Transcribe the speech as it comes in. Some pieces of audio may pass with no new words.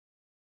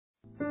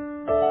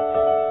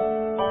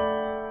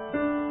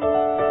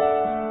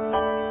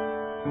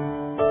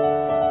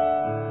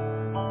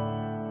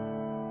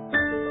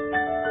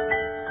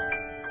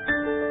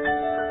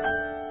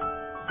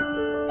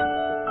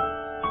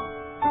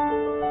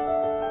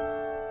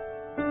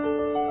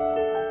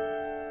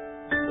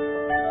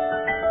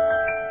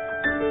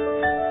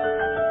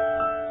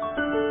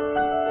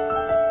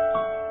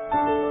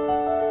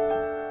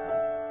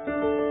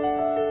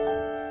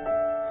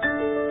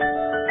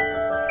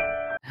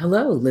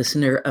Hello,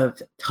 listener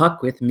of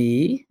Talk With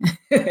Me.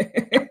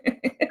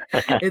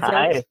 It's always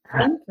Hi.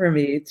 fun for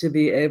me to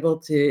be able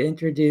to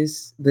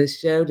introduce the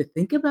show, to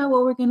think about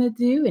what we're going to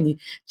do. And you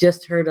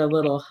just heard a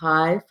little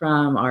hi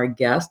from our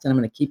guest, and I'm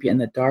going to keep you in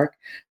the dark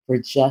for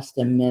just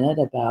a minute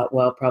about,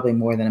 well, probably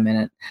more than a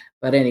minute.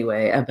 But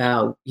anyway,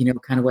 about,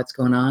 kind of what's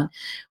going on.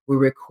 We're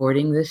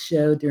recording this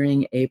show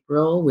during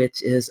April,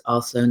 which is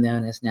also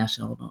known as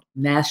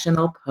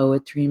National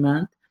Poetry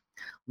Month.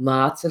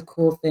 Lots of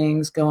cool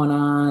things going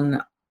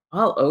on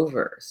all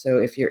over. So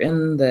if you're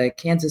in the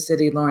Kansas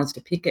City, Lawrence,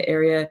 Topeka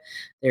area,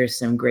 there's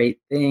some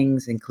great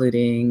things,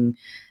 including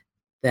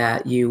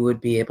that you would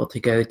be able to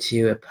go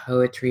to a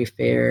poetry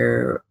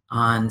fair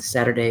on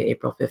Saturday,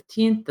 April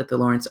 15th at the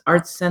Lawrence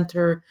Arts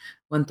Center,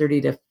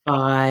 1:30 to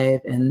 5.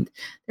 And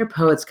there are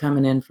poets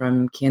coming in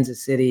from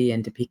Kansas City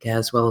and Topeka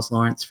as well as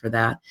Lawrence for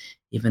that,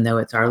 even though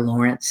it's our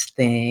Lawrence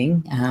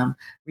thing.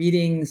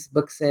 Readings,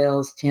 book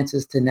sales,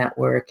 chances to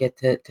network, get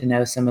to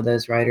know some of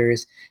those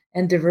writers,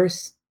 and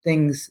diverse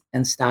things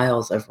and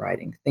styles of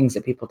writing, things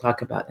that people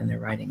talk about in their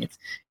writing. It's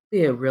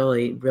be a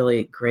really,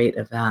 really great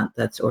event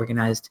that's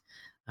organized.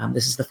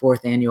 This is the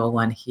fourth annual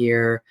one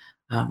here,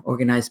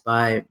 organized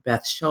by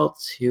Beth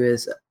Schultz, who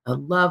is a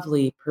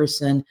lovely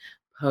person,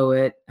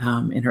 poet.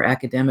 In her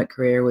academic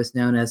career, was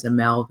known as a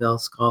Melville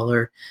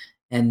Scholar,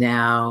 and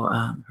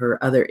now her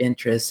other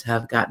interests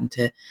have gotten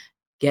to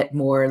get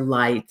more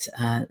light,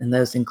 and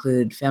those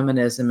include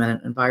feminism and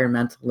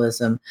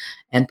environmentalism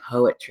and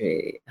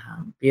poetry,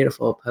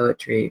 beautiful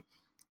poetry.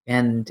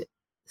 And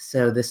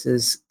so this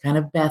is kind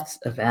of Beth's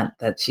event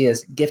that she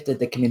has gifted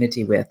the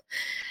community with.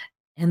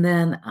 And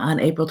then on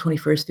April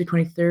 21st through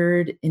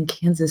 23rd in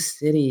Kansas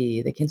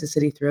City, the Kansas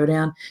City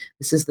Throwdown.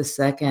 This is the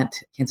second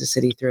Kansas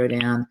City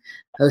Throwdown,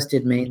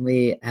 hosted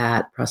mainly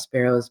at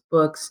Prospero's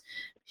Books.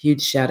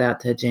 Huge shout out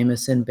to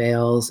Jameson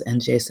Bales and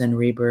Jason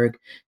Reberg,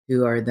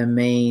 who are the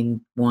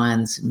main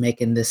ones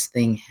making this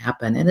thing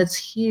happen. And it's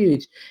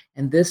huge.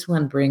 And this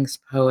one brings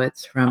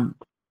poets from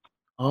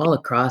all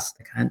across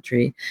the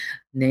country,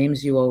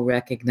 names you will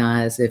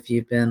recognize if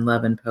you've been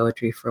loving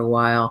poetry for a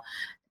while,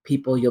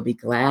 people you'll be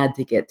glad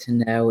to get to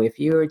know if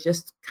you're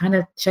just kind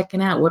of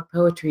checking out what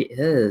poetry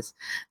is.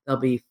 There'll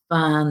be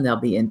fun, there'll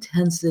be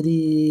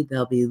intensity,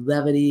 there'll be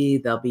levity,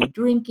 there'll be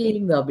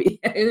drinking, there'll be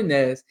who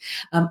knows.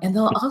 And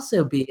there'll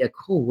also be a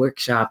cool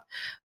workshop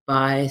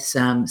by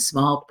some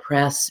small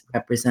press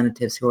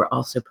representatives who are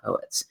also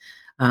poets.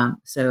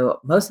 So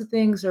most of the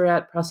things are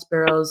at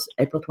Prospero's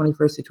April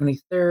 21st to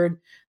 23rd.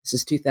 This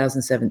is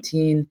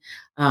 2017.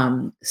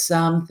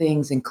 Some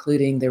things,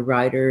 including the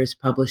Writers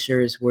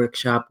Publishers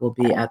Workshop, will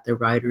be at the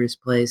Writers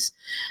Place.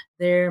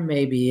 There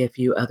may be a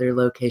few other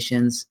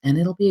locations, and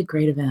it'll be a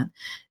great event.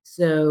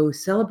 So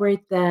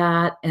celebrate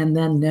that, and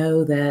then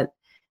know that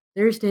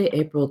Thursday,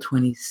 April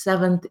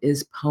 27th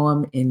is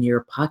Poem in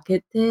Your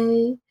Pocket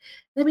Day.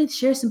 That means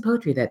share some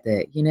poetry that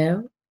day.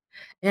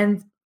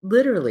 And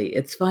literally,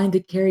 it's fine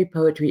to carry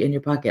poetry in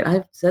your pocket.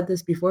 I've said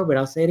this before, but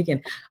I'll say it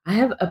again. I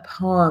have a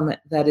poem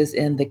that is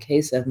in the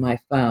case of my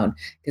phone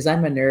because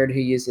I'm a nerd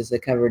who uses a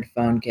covered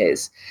phone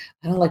case.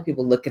 I don't like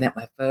people looking at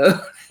my phone.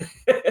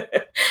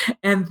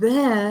 And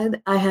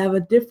then I have a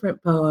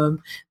different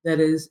poem that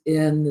is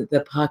in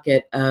the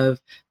pocket of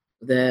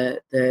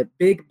the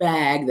big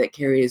bag that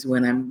carries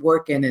when I'm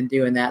working and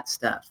doing that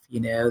stuff,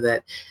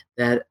 that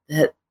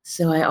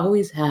so I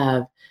always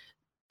have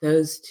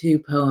those two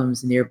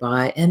poems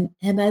nearby. And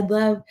I'd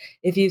love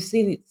if you've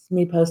seen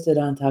me posted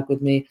on Talk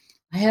With Me.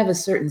 I have a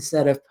certain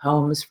set of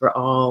poems for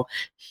all.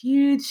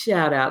 Huge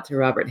shout out to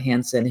Robert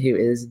Hansen, who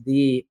is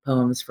the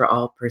Poems for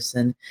All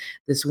person.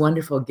 This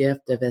wonderful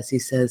gift of, as he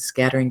says,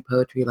 scattering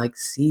poetry like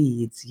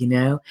seeds,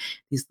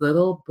 these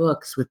little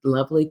books with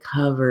lovely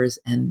covers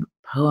and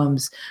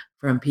poems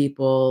from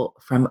people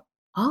from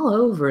all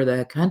over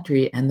the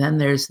country. And then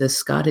there's this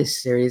Scottish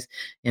series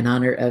in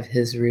honor of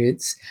his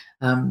roots.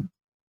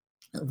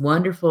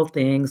 Wonderful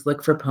things.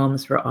 Look for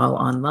Poems for All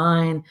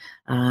online.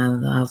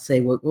 I'll say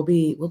we'll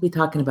be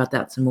talking about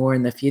that some more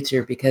in the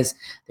future because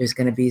there's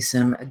going to be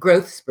some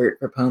growth spurt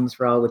for Poems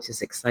for All, which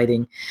is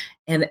exciting.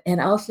 And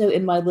also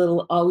in my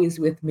little Always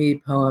With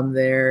Me poem,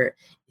 there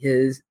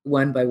is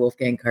one by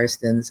Wolfgang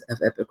Karstens of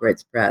Epic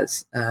Rights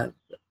Press. So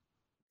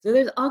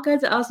there's all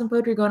kinds of awesome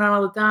poetry going on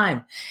all the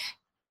time.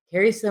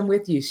 Carry some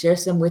with you, share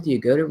some with you,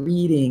 go to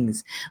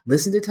readings,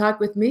 listen to Talk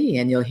With Me,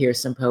 and you'll hear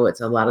some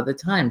poets a lot of the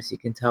times. You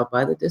can tell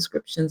by the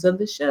descriptions of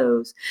the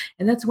shows.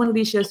 And that's one of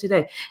these shows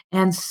today.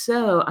 And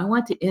so I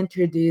want to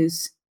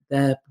introduce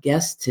the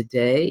guest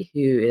today who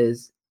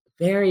is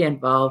very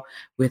involved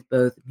with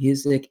both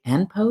music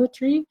and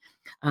poetry.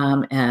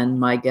 And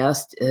my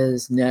guest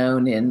is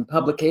known in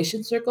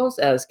publication circles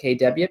as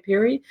KW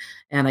Peary.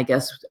 And I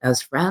guess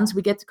as friends,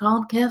 we get to call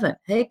him Kevin.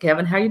 Hey,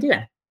 Kevin, how you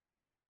doing?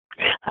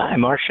 Hi,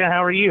 Marcia.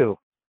 How are you?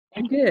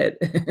 I'm good.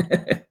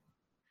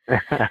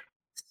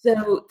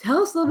 So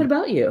tell us a little bit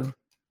about you.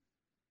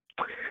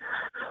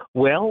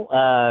 Well,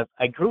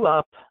 I grew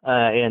up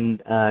in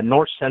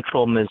north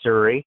central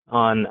Missouri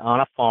on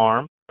a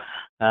farm.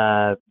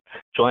 Uh,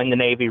 Joined the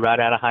Navy right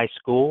out of high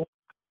school.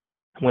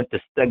 went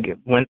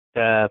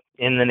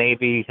in the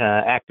Navy,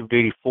 active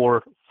duty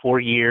for 4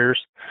 years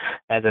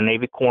as a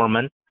Navy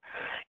corpsman,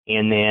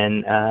 and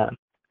then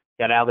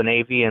got out of the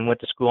Navy and went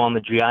to school on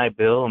the GI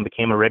Bill and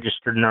became a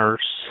registered nurse,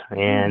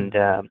 and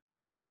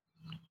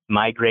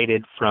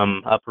migrated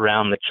from up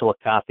around the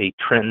Chillicothe,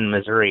 Trenton,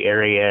 Missouri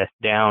area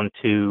down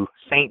to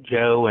St.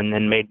 Joe, and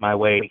then made my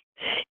way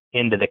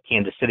into the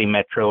Kansas City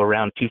metro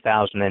around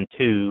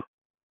 2002,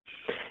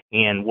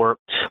 and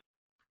worked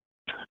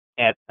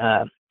at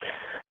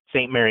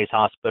St. Mary's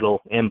Hospital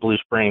in Blue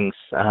Springs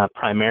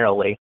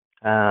primarily,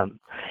 and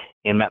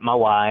met my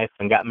wife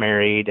and got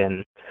married,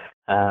 and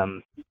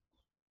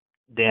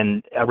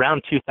then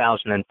around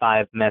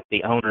 2005 met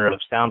the owner of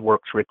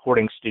Soundworks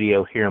Recording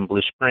Studio here in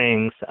Blue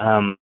Springs.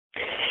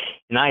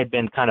 And I had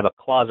been kind of a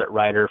closet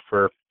writer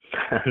for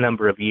a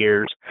number of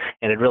years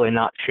and had really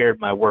not shared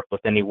my work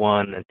with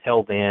anyone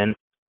until then.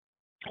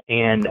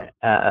 And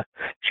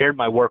shared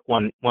my work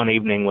one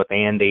evening with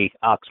Andy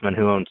Oxman,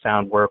 who owned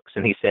Soundworks,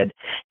 and he said,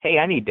 "Hey,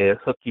 I need to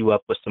hook you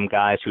up with some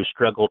guys who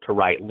struggle to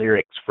write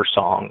lyrics for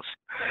songs."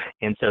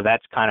 And so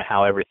that's kind of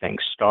how everything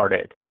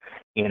started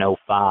in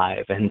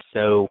 '05. And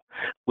so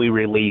we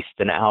released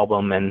an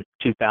album in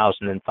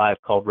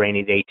 2005 called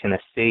Rainy Day,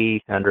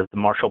 Tennessee, under the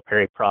Marshall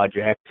Perry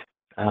Project.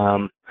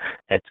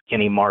 That's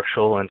Kenny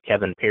Marshall and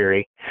Kevin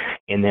Perry.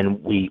 And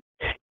then we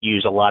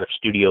use a lot of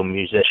studio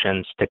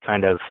musicians to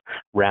kind of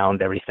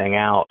round everything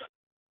out.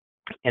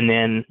 And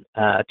then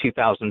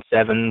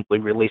 2007, we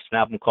released an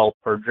album called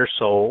Purge Your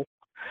Soul.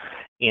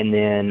 And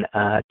then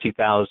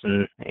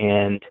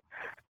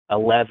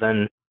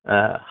 2011,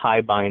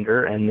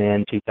 Highbinder, and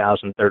then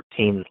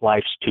 2013,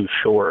 Life's Too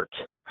Short.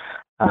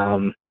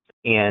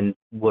 And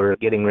we're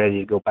getting ready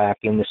to go back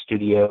in the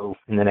studio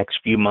in the next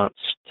few months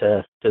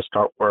to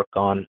start work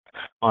on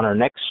our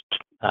next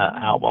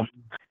album.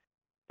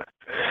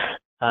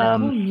 That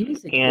whole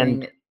music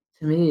thing,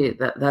 to me,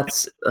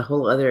 that's a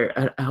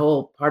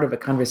whole part of a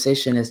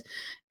conversation is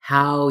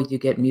how you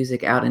get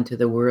music out into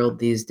the world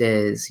these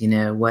days.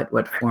 What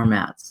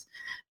formats.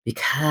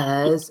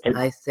 Because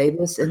I say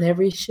this in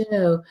every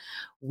show,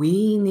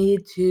 we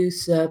need to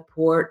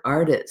support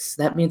artists.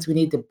 That means we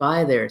need to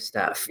buy their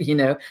stuff,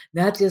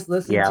 not just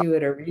listen to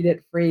it or read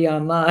it free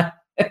online.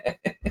 But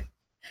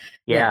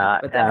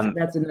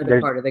that's another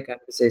part of the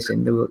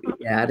conversation.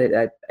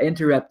 I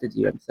interrupted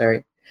you. I'm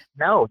sorry.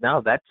 No,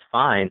 that's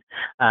fine.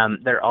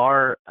 There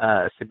are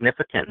a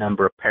significant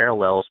number of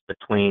parallels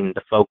between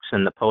the folks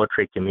in the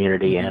poetry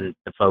community and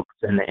the folks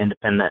in the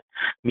independent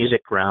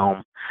music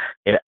realm.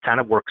 It kind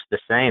of works the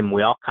same.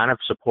 We all kind of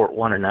support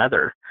one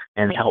another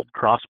and help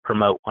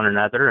cross-promote one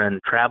another and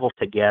travel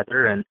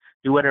together and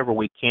do whatever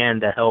we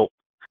can to help,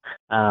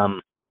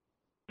 put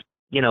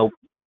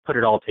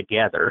it all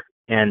together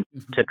and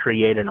to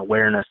create an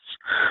awareness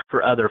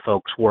for other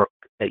folks' work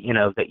that you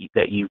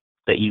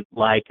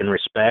like and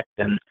respect.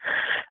 And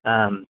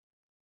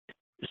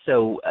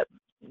so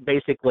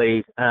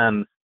basically,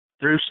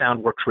 through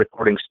Soundworks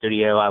Recording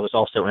Studio, I was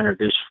also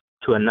introduced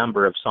to a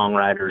number of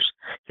songwriters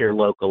here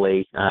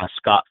locally.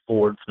 Scott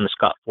Ford from the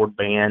Scott Ford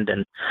Band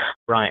and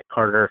Bryant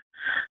Carter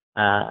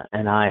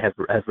and I have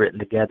written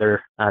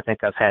together. I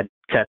think I've had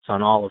cuts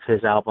on all of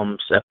his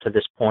albums up to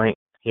this point.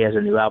 He has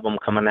a new album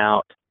coming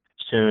out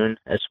soon,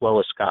 as well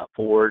as Scott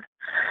Ford.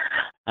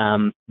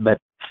 But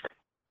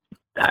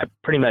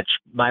pretty much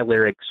my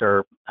lyrics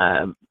are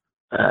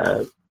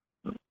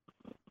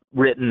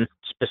written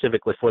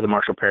specifically for the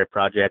Marshall Perry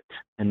Project,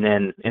 and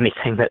then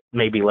anything that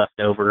may be left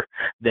over,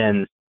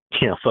 then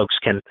folks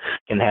can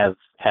have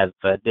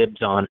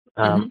dibs on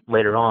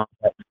later on.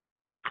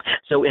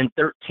 So in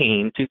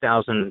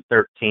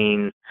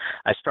 2013,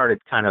 I started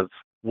kind of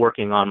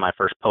working on my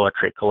first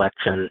poetry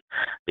collection,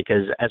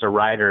 because as a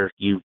writer,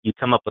 you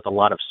come up with a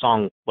lot of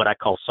what I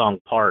call song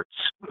parts,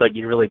 but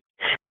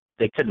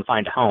they couldn't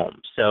find a home.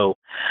 So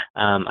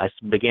I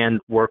began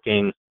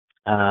working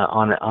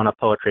on a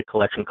poetry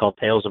collection called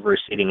Tales of a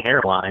Receding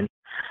Hairline.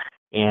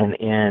 And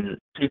in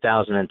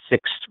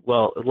 2006,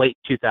 late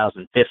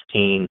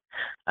 2015,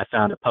 I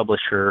found a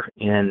publisher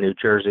in New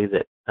Jersey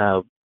that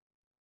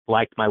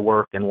liked my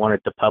work and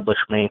wanted to publish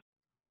me.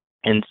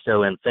 And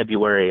so in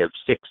February of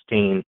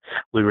 16,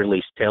 we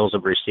released Tales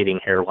of a Receding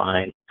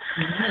Hairline.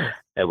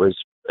 It was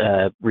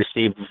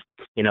received,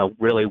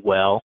 really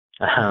well.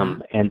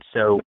 And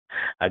so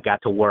I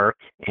got to work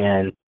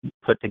and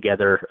put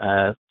together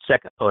a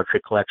second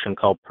poetry collection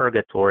called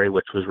Purgatory,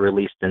 which was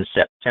released in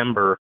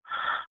September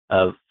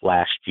of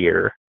last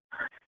year.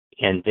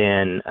 And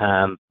then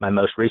my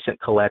most recent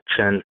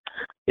collection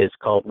is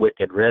called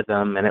Wicked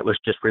Rhythm, and it was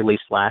just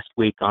released last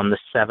week on the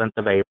 7th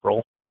of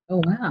April.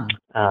 Oh, wow.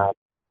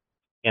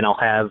 And I'll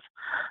have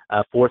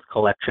a fourth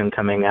collection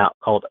coming out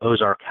called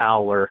Ozark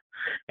Howler,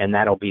 and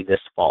that'll be this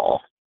fall.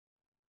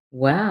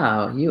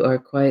 Wow, you are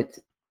quite...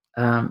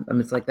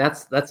 it's like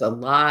that's a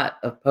lot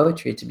of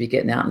poetry to be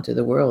getting out into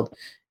the world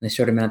in a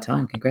short amount of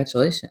time.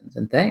 Congratulations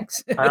and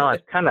thanks. Well, I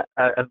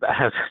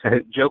have a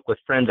joke with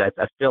friends.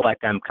 I feel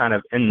like I'm kind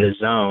of in the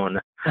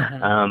zone.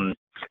 I'm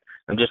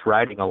just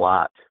writing a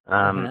lot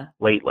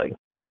lately.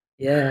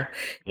 Yeah,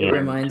 it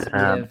reminds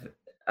me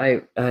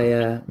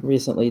I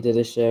recently did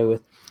a show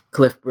with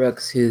Cliff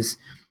Brooks, who's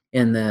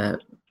in the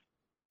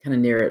kind of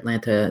near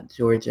Atlanta,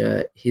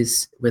 Georgia.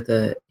 He's with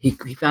he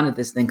founded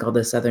this thing called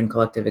the Southern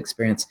Collective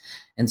Experience,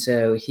 and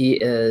so he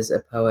is a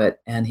poet,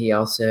 and he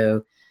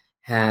also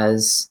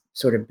has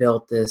sort of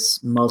built this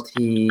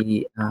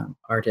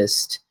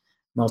artist,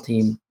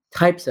 multi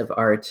types of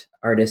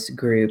artist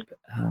group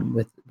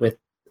with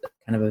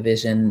kind of a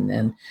vision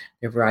and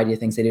a variety of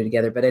things they do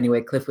together. But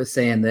anyway, Cliff was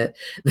saying that,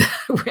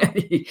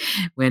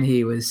 when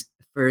he was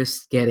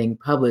first getting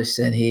published,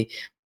 and he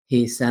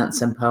sent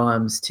some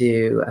poems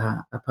to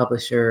a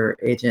publisher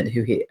agent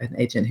an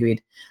agent who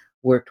he'd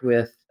worked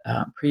with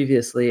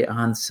previously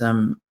on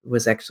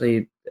was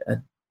actually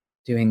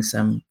doing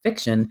some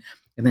fiction,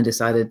 and then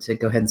decided to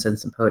go ahead and send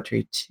some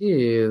poetry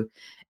too.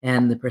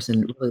 And the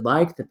person really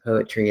liked the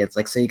poetry. It's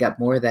like, so you got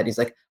more of that. He's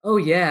like, oh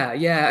yeah,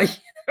 yeah.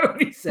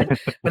 He said,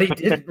 but he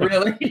didn't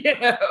really,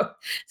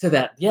 So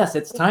that, yes,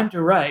 it's time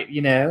to write,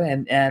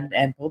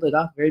 and pulled it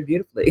off very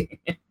beautifully.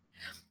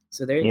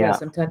 So there you go. Yeah.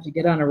 Sometimes you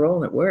get on a roll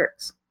and it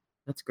works.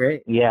 That's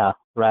great. Yeah,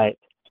 right.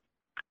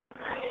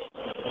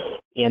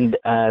 And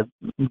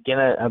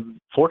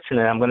I'm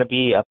fortunate. I'm going to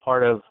be a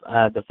part of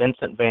the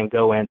Vincent Van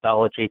Gogh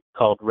anthology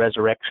called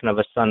Resurrection of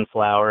a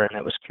Sunflower, and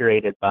it was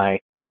curated by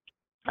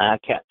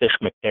Catfish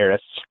McDarris.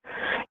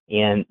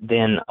 And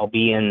then I'll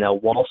be in the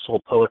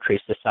Walsall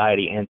Poetry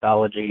Society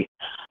anthology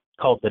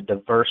called the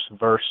Diverse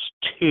Verse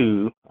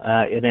 2,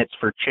 and it's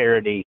for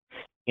charity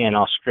in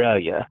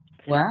Australia.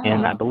 Wow.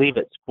 And I believe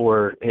it's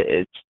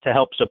to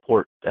help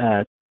support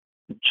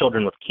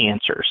children with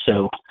cancer.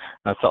 So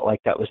I felt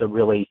like that was a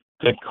really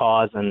good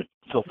cause, and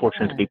feel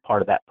fortunate to be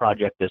part of that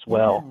project as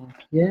well.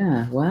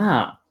 Yeah.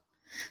 Wow.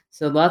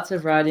 So lots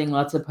of writing,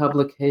 lots of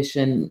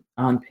publication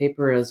on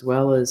paper as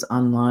well as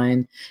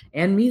online,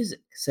 and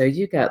music. So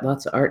you got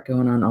lots of art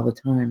going on all the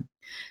time.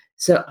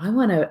 So I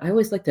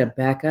always like to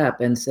back up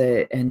and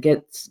say, and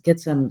get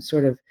some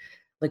sort of,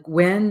 like,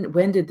 when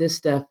did this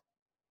stuff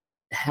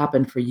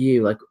happen for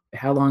you? Like,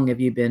 how long have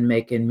you been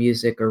making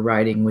music or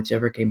writing,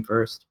 whichever came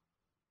first?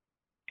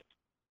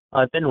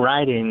 I've been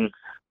writing,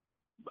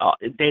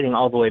 dating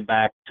all the way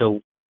back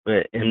to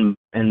in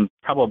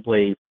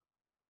probably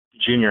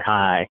junior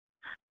high,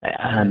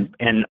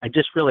 and I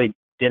just really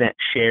didn't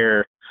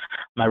share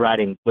my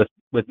writing with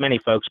many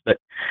folks. But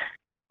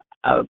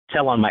I'll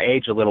tell on my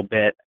age a little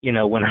bit.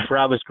 Whenever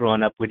I was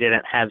growing up, we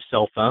didn't have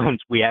cell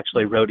phones. We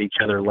actually wrote each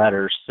other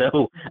letters.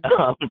 So,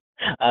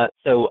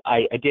 so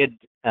I did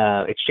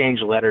exchange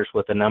letters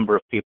with a number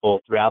of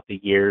people throughout the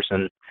years,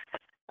 and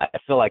I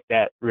feel like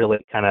that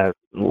really kind of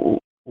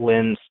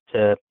lends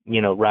to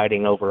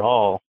writing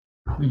overall.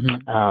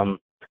 Mm-hmm.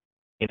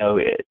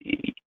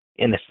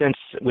 In a sense,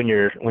 when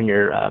you're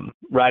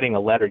writing a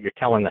letter, you're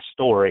telling a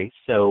story.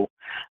 So,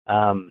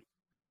 I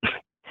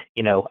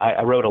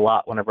wrote a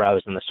lot whenever I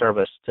was in the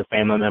service to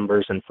family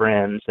members and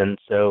friends, and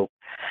so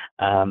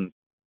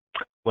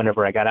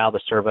whenever I got out of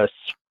the service,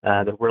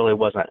 there really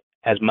wasn't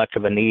as much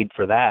of a need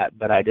for that,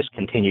 but I just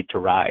continued to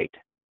write.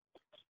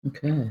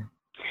 Okay.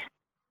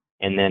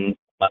 And then,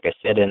 like I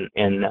said,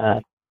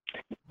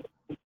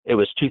 it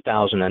was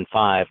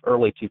 2005,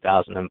 early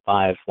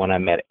 2005, when I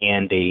met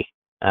Andy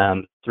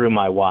through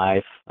my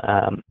wife,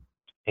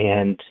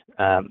 and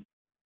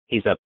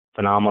he's a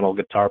phenomenal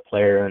guitar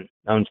player and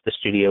owns the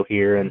studio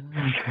here, and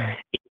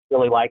he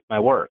really liked my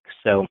work.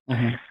 So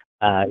he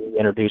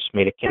introduced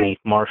me to Kenny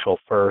Marshall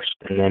first,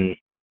 and then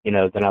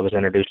then I was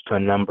introduced to a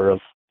number of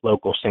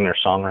local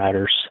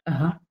singer-songwriters.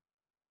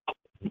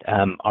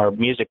 Our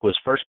music was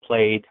first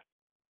played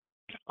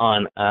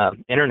on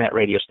an internet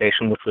radio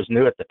station, which was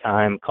new at the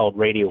time, called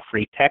Radio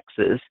Free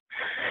Texas.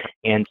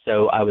 And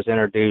so I was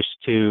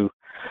introduced to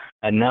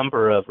a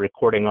number of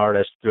recording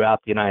artists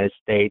throughout the United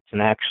States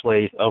and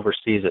actually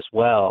overseas as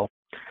well.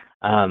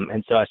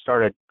 And so I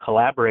started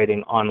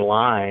collaborating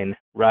online,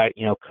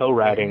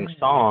 co-writing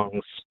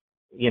songs,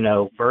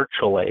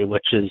 virtually,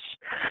 which is,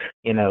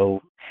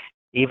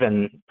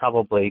 even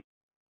probably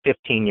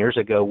 15 years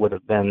ago would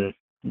have been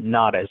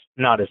not as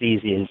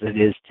easy as it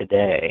is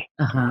today.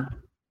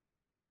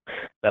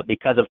 But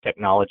because of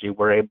technology,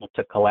 we're able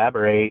to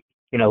collaborate,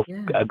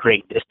 a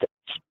great distance.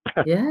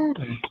 Yeah.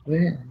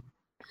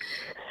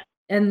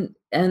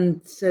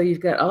 And so you've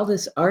got all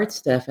this art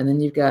stuff, and then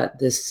you've got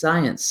this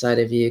science side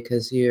of you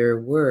because your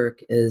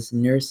work is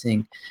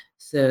nursing.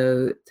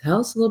 So tell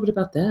us a little bit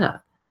about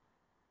that.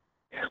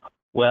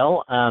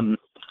 Well,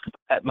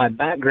 at my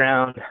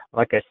background,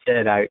 like I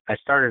said, I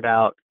started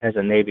out as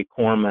a Navy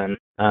corpsman,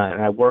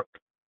 and I worked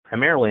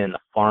primarily in the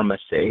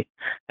pharmacy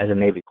as a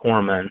Navy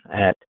corpsman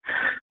at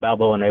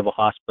Balboa Naval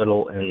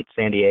Hospital in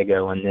San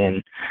Diego, and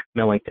then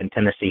Millington,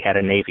 Tennessee had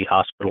a Navy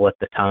hospital at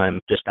the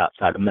time just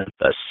outside of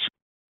Memphis.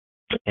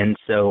 And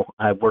so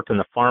I worked in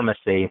the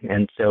pharmacy,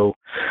 and so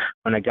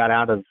when I got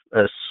out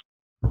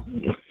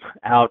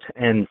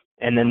and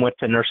then went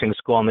to nursing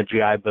school on the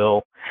GI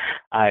Bill,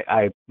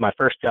 my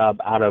first job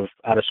out of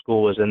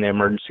school was in the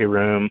emergency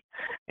room,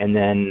 and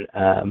then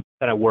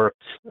I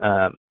worked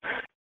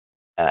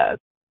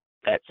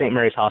at St.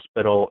 Mary's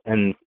Hospital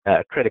in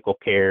critical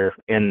care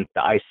in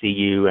the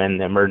ICU and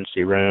the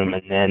emergency room,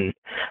 and then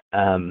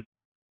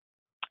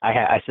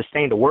I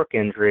sustained a work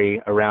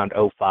injury around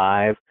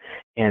 '05,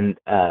 and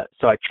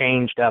so I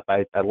changed up.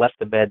 I left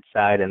the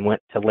bedside and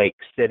went to Lake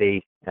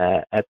City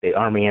at the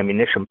Army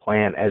ammunition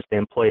plant as the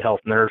employee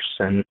health nurse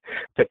and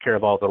took care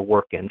of all the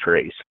work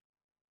injuries.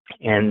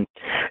 And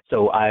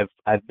so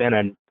I've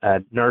been a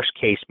nurse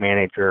case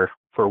manager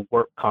for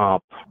work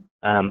comp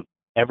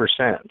ever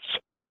since.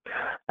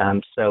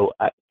 So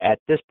at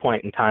this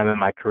point in time in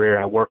my career,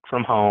 I work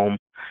from home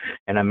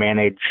and I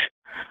manage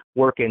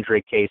work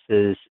injury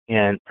cases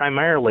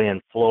primarily in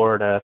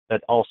Florida,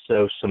 but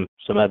also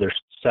some other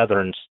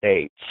southern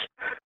states.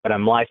 But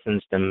I'm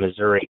licensed in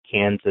Missouri,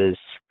 Kansas,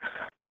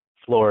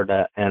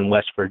 Florida, and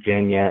West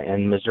Virginia,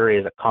 and Missouri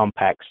is a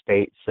compact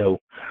state, so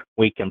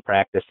we can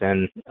practice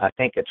in, I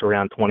think it's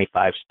around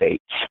 25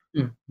 states.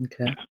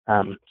 Okay.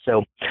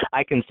 So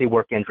I can see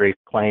work injury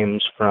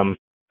claims from,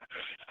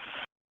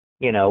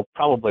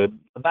 probably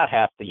about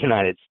half the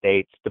United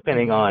States,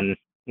 depending on,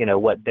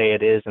 what day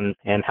it is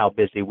and how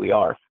busy we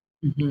are.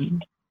 Mm-hmm.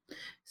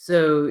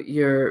 So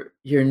your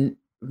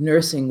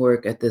nursing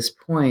work at this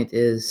point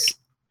is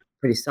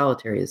pretty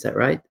solitary, is that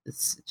right?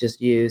 It's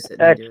just you sitting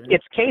and doing it?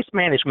 It's case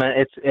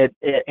management.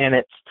 And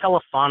it's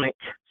telephonic.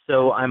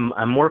 So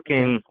I'm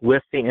working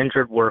with the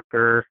injured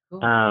worker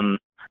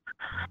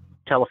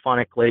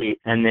telephonically,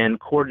 and then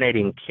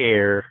coordinating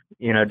care.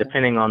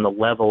 Depending on the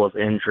level of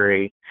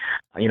injury,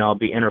 I'll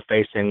be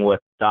interfacing with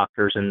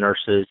doctors and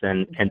nurses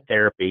and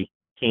therapy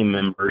team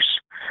members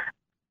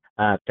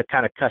to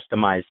kind of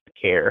customize the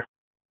care.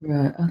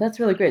 Right. Oh, that's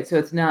really great. So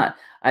it's not,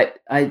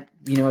 I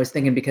was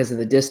thinking because of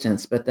the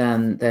distance, but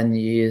then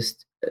you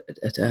used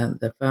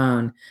the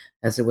phone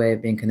as a way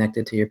of being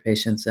connected to your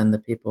patients and the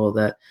people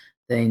that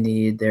they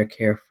need their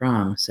care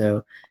from.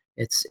 So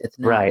it's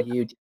not right.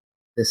 You,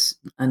 this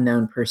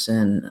unknown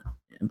person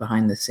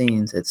behind the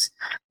scenes. It's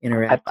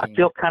interacting. I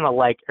feel kind of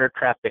like air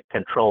traffic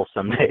control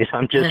some days.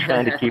 I'm just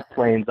trying to keep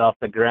planes off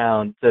the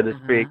ground, so to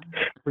speak,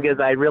 because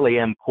I really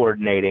am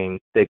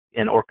coordinating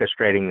and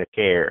orchestrating the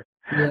care.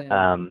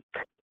 Yeah.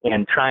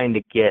 And trying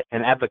to get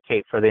and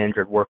advocate for the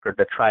injured worker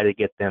to try to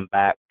get them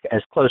back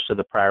as close to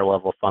the prior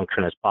level of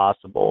function as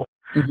possible,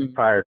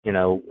 prior,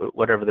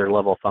 whatever their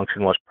level of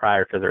function was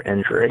prior to their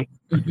injury.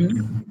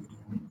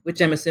 Which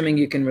I'm assuming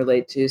you can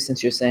relate to,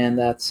 since you're saying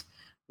that's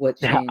what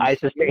changed. I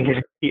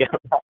sustained. Yeah,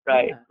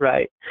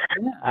 right.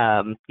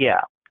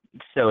 Yeah.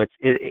 So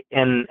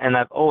and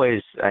I've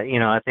always,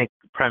 I think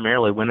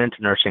primarily went into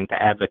nursing to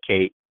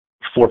advocate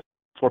for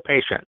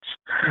patients,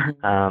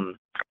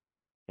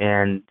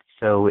 and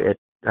so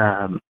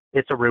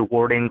it's a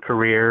rewarding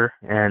career,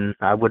 and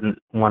I wouldn't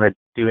want to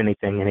do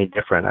anything any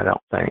different, I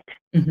don't think.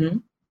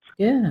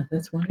 Yeah,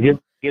 that's wonderful. It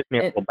gives me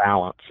a little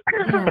balance.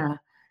 Yeah.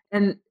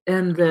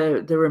 And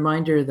the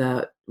reminder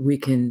that we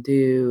can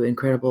do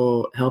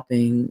incredible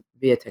helping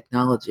via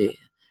technology.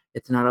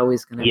 It's not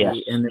always going to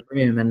be in the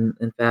room. And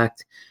in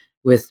fact,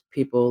 with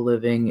people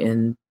living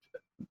in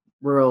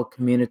rural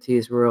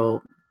communities,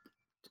 rural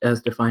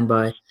as defined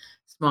by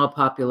small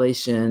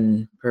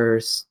population per,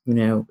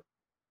 in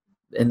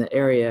the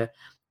area,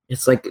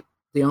 it's like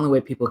the only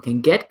way people can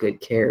get good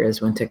care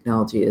is when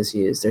technology is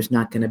used. There's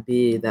not going to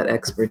be that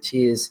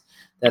expertise,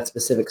 that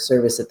specific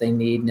service that they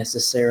need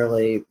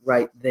necessarily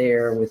right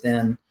there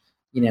within,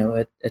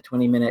 a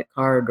 20-minute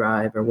car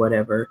drive or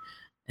whatever.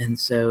 And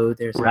so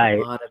there's a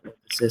lot of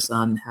emphasis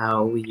on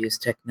how we use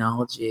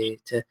technology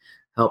to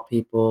help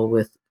people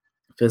with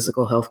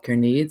physical healthcare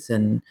needs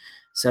and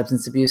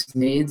substance abuse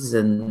needs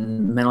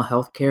and mental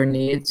health care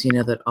needs,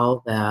 that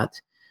all that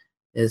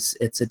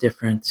it's a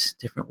different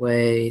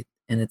way,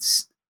 and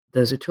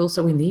those are tools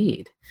that we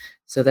need.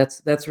 So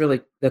that's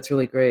really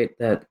great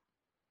that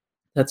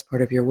that's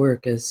part of your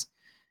work, is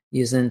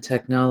using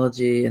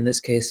technology, in this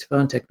case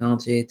phone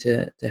technology,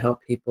 to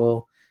help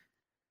people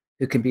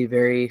who can be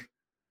very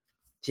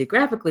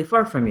geographically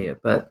far from you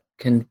but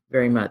can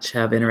very much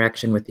have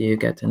interaction with you,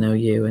 get to know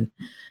you,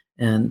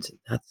 and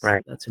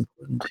that's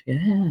important.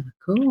 Yeah,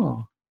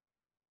 cool.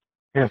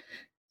 Yeah.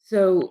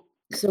 So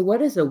what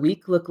does a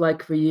week look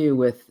like for you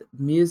with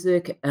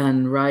music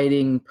and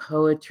writing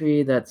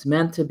poetry that's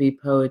meant to be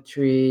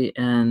poetry?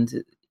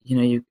 And,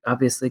 you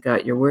obviously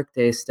got your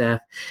workday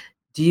stuff.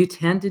 Do you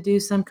tend to do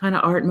some kind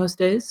of art most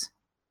days?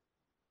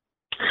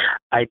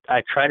 I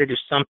try to do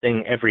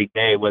something every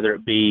day, whether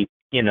it be,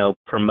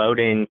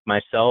 promoting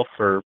myself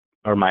or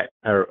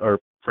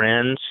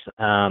friends,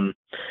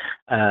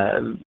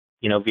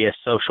 via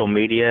social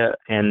media,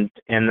 and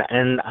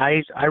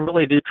I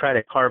really do try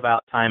to carve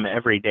out time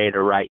every day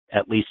to write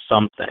at least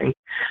something.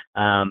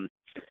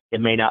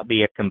 It may not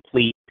be a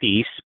complete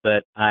piece,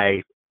 but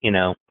I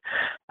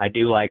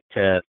do like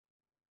to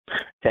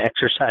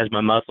exercise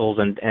my muscles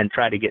and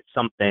try to get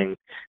something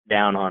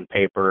down on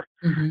paper.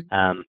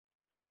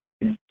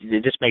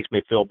 It just makes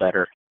me feel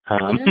better.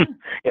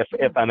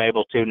 If I'm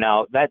able to.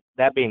 Now that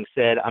being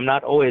said, I'm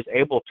not always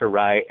able to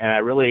write, and I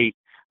really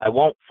I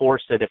won't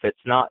force it. If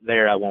it's not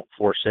there, I won't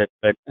force it.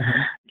 But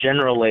Uh-huh.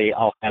 generally,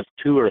 I'll have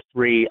 2 or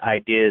 3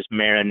 ideas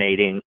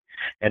marinating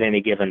at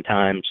any given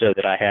time so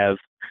that I have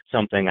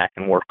something I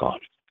can work on.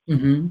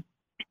 Mm-hmm.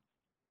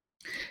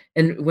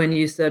 And when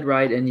you said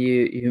write and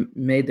you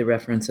made the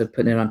reference of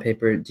putting it on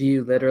paper, do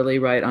you literally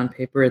write on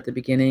paper at the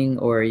beginning,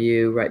 or are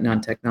you writing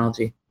on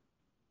technology?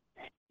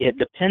 It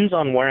depends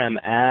on where I'm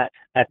at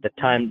the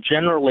time.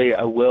 Generally,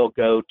 I will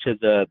go to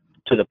the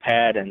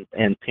pad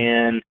and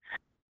pen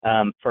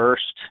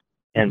first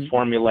and Mm-hmm.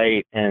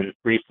 formulate and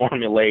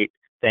reformulate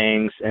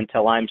things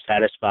until I'm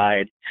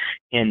satisfied,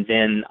 and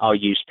then I'll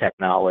use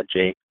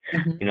technology.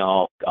 Mm-hmm.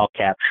 I'll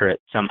capture it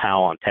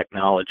somehow on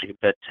technology.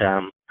 But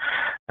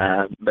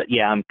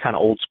yeah, I'm kind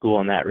of old school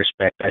in that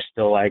respect. I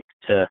still like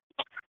to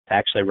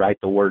actually write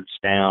the words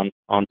down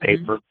on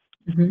paper.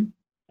 Mm-hmm. Mm-hmm.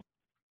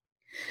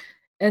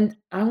 And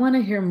I want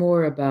to hear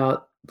more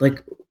about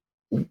like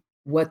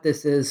what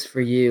this is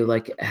for you.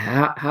 Like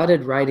how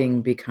did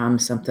writing become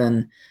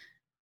something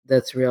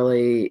that's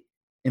really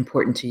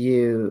important to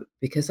you?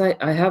 Because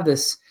I have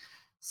this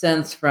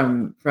sense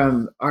from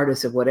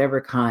artists of whatever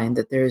kind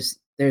that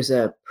there's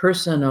a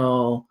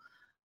personal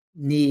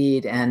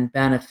need and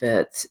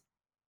benefit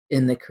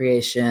in the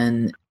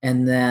creation,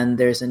 and then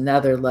there's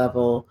another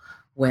level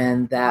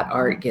when that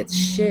art gets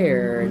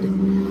shared.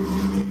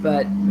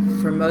 But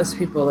for most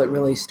people it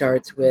really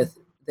starts with,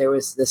 there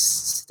was this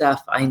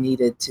stuff I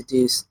needed to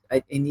do.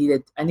 I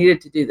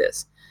needed to do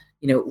this.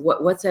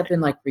 What's that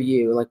been like for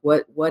you? Like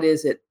what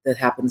is it that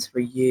happens for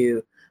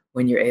you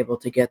when you're able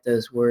to get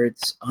those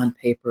words on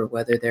paper,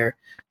 whether they're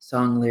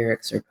song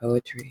lyrics or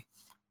poetry?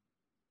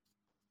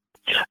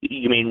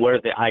 You mean where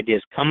the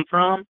ideas come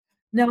from?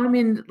 No, I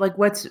mean, like,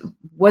 what's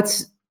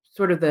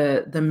sort of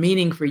the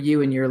meaning for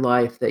you in your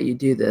life that you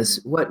do this?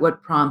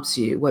 What prompts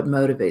you? What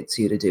motivates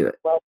you to do it?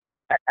 Well,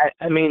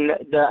 I mean,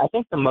 I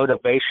think the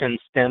motivation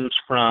stems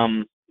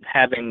from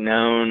having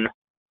known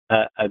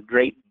a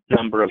great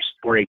number of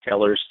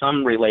storytellers,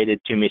 some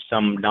related to me,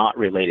 some not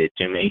related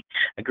to me.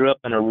 I grew up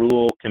in a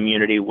rural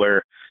community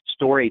where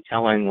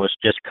storytelling was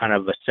just kind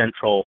of a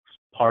central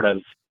part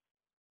of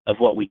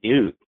what we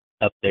do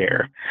up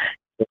there.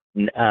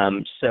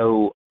 Mhm.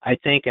 So I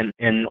think,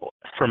 and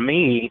for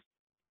me,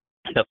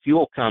 the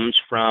fuel comes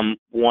from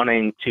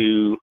wanting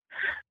to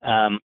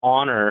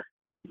honor,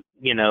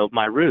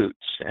 my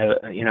roots, and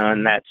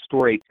Mhm. that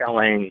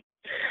storytelling,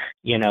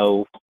 you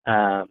know,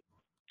 uh,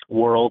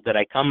 world that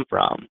I come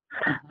from,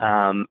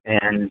 Uh-huh.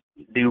 and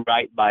do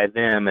right by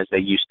them, as they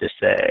used to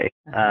say.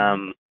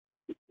 Uh-huh.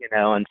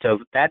 And so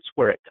that's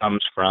where it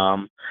comes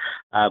from.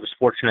 I was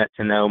fortunate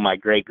to know my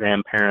great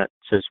grandparents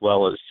as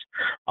well as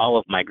all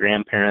of my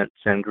grandparents,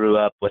 and grew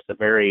up with a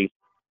very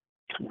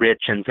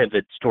rich and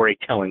vivid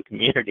storytelling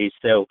community.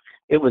 So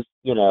it was,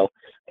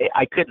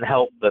 I couldn't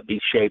help but be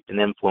shaped and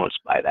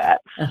influenced by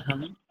that.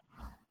 Uh-huh.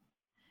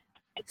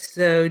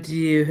 So do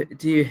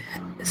you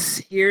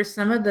hear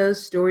some of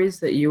those stories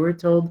that you were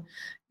told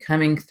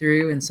coming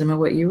through in some of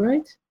what you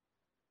write?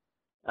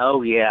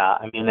 Oh yeah,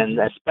 I mean, and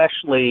Mhm.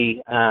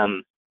 especially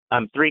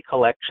I'm 3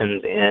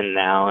 collections in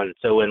now, and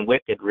so in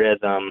Wicked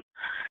Rhythm,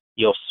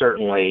 you'll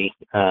certainly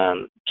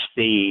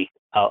see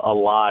a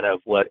lot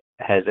of what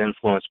has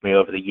influenced me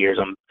over the years.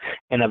 I'm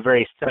in a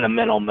very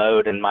sentimental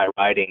mode in my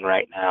writing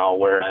right now,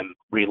 where I'm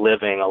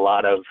reliving a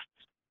lot of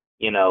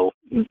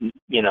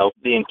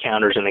the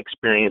encounters and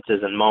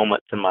experiences and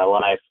moments in my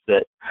life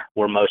that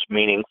were most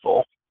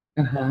meaningful.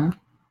 Uh-huh.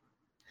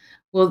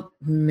 Well,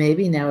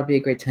 maybe now would be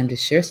a great time to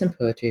share some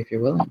poetry if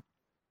you're willing.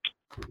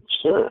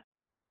 Sure.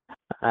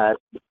 Uh,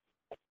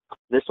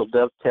 this will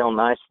dovetail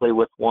nicely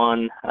with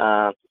one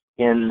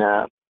in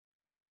uh,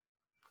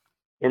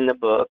 in the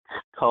book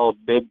called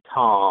Big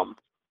Tom.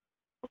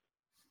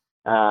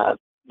 Uh,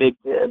 Big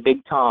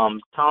Tom.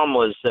 Tom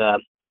was a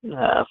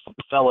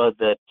fellow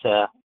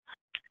that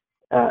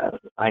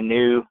I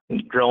knew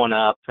growing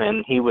up,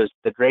 and he was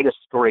the greatest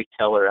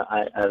storyteller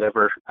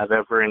I've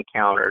ever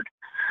encountered.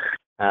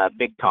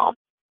 Big Tom.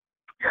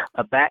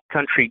 A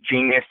backcountry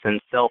genius and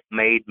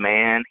self-made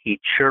man, he'd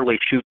surely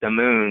shoot the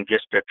moon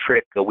just to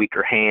trick a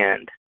weaker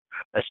hand.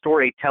 A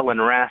storytelling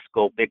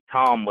rascal, Big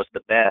Tom was the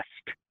best.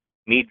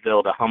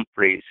 Meadville to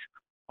Humphreys,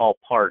 all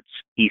parts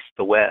east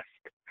to west.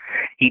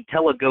 He'd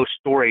tell a ghost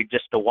story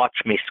just to watch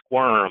me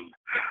squirm.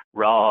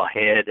 Raw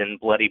head and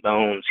bloody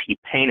bones he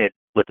painted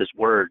with his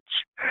words.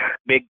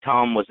 Big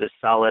Tom was as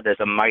solid as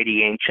a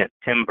mighty ancient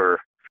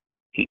timber.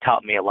 He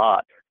taught me a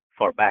lot,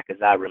 far back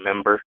as I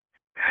remember.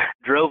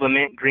 Drove a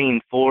mint green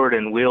Ford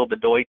and wheeled a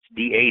Deutz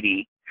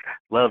D80.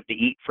 Loved to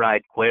eat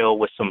fried quail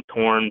with some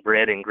torn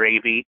bread and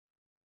gravy.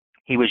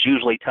 He was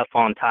usually tough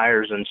on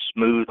tires and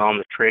smooth on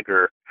the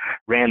trigger.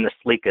 Ran the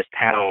sleekest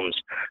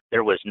hounds.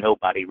 There was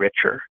nobody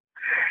richer.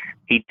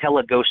 He'd tell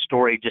a ghost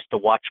story just to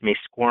watch me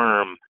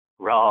squirm.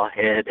 Raw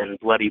head and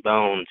bloody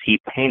bones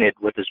he painted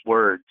with his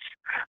words.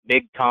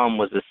 Big Tom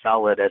was as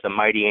solid as a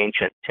mighty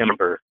ancient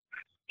timber.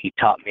 He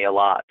taught me a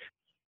lot,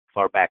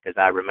 far back as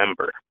I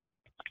remember.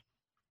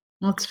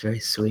 That's very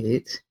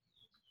sweet.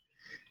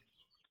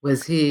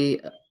 Was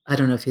he, I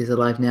don't know if he's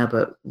alive now,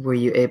 but were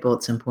you able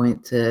at some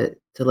point to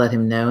to let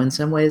him know in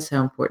some ways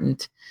how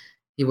important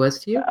he was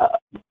to you?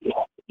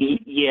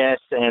 Yes,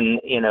 and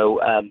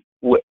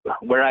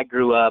where I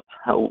grew up,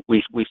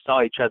 we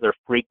saw each other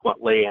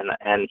frequently,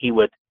 and he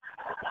would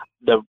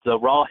the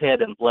raw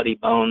head and bloody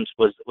bones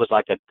was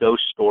like a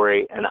ghost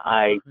story, and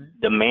I Okay.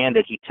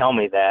 demanded he tell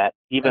me that.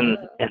 Even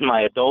in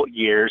my adult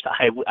years,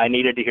 I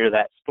needed to hear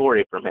that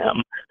story from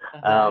him,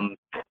 Uh-huh.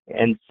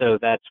 and so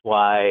that's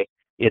why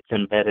it's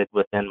embedded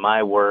within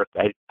my work.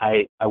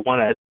 I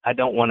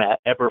don't want to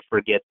ever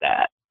forget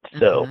that.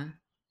 So,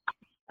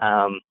 Uh-huh.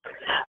 um,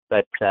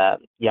 but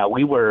yeah,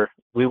 we were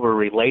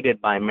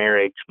related by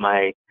marriage.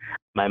 My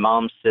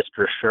mom's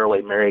sister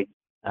Shirley married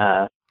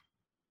uh,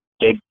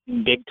 Big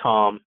Big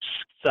Tom's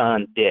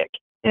son Dick,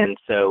 and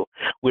so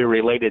we're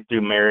related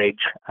through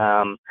marriage.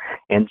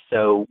 And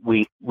so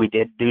we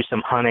did do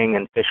some hunting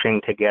and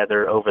fishing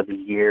together over the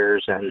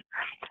years, and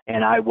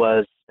I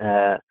was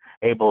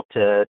able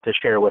to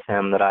share with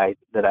him that I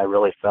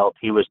really felt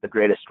he was the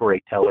greatest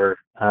storyteller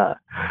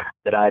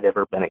that I'd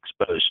ever been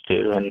exposed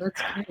to, Oh, and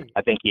that's great.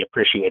 I think he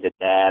appreciated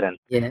that. And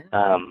Yeah.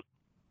 um,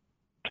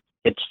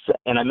 it's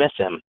and I miss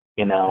him.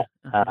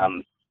 Uh-huh.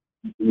 Um,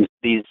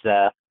 these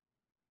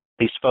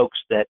these folks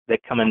that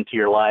come into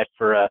your life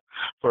for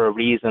a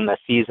reason, a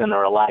season,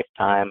 or a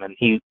lifetime. And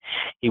he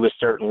was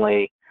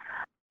certainly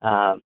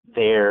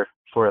there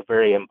for a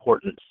very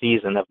important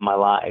season of my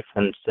life,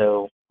 and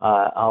so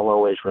I'll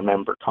always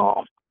remember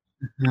Tom.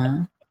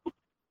 Uh-huh.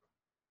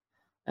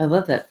 I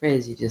love that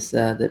phrase you just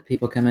said, that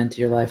people come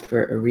into your life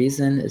for a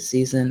reason, a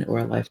season, or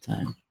a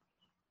lifetime.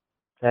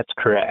 That's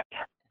correct.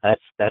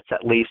 That's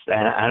at least,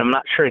 and I'm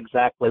not sure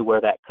exactly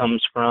where that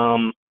comes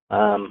from.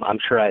 I'm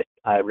sure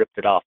I ripped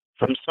it off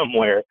from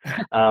somewhere,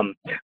 um,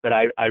 but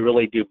I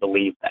really do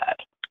believe that.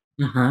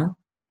 Uh-huh.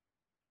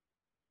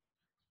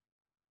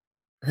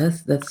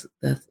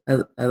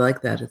 I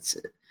like that. It's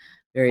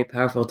very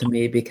powerful to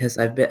me because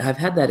I've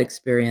had that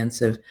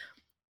experience of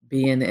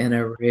being in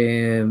a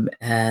room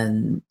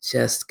and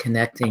just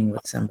connecting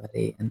with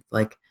somebody, and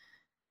like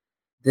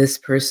this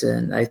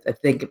person, I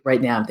think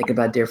right now I'm thinking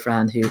about a dear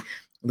friend who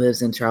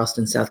lives in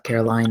Charleston, South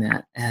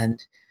Carolina,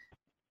 and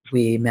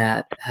we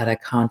met at a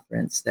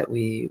conference that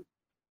we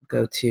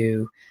go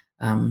to.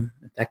 In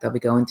fact, I'll be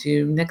going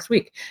to next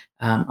week,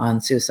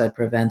 on suicide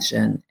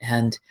prevention,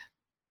 and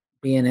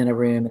being in a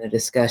room in a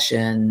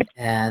discussion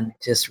and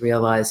just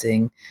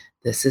realizing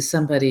this is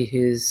somebody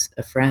who's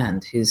a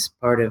friend, who's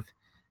part of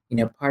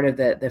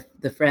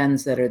the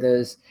friends that are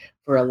those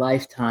for a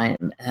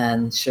lifetime.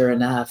 And sure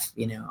enough,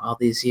 all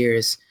these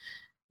years,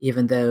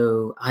 even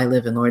though I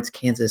live in Lawrence,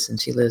 Kansas, and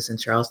she lives in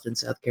Charleston,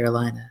 South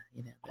Carolina,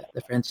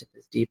 the friendship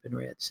is deep and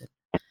rich. And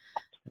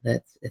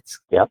that's it's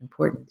Yep.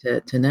 important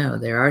to know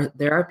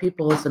there are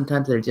people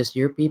sometimes that are just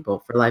your people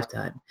for a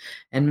lifetime,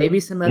 and maybe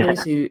some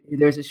others who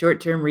there's a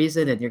short-term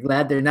reason and you're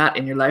glad they're not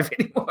in your life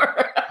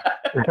anymore.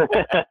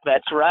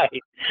 That's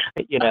right.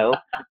 You know,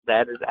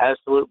 that is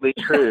absolutely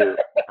true.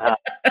 Uh,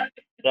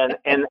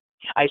 and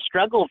I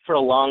struggled for a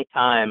long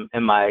time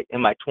in my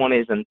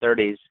 20s and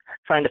 30s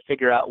trying to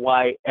figure out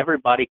why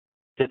everybody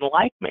didn't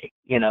like me.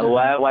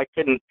 Uh-huh, Why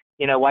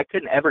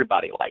couldn't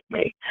everybody like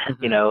me?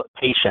 uh-huh.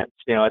 Patients,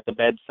 at the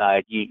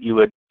bedside, you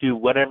would do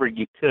whatever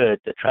you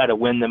could to try to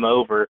win them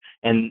over,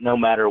 and no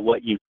matter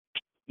what you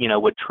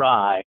would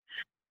try,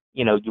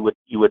 you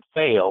would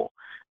fail.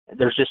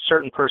 There's just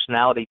certain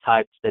personality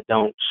types that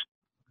don't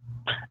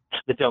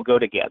go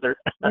together.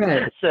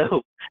 Right.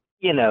 So,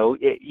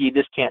 you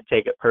just can't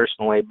take it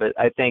personally. But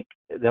I think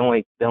the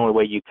only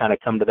way you kind of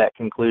come to that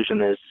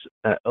conclusion is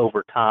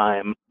over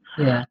time,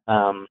 Yeah.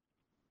 um,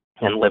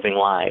 and living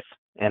life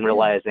and Yeah.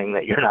 realizing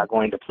that you're not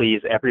going to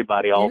please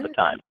everybody all the Yeah.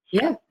 time.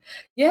 Yeah.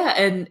 Yeah.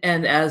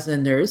 And as a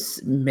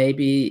nurse,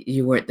 maybe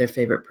you weren't their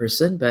favorite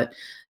person, but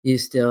you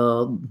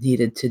still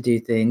needed to do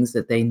things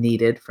that they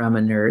needed from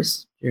a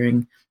nurse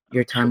during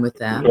your time with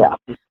them.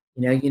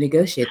 And Yeah. you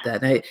negotiate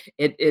that. And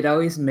it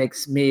always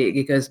makes me,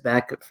 it goes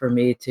back for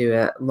me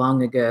to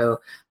long ago,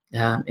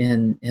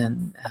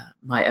 in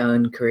my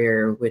own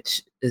career,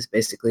 which is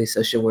basically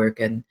social work,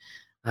 and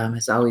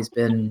has always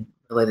been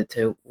related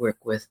to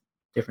work with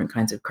different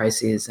kinds of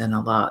crises and a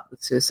lot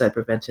with suicide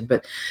prevention.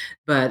 But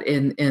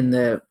in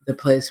the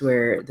place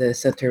where the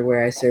center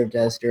where I served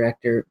as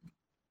director,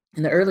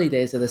 in the early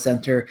days of the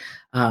center,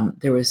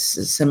 there was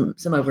some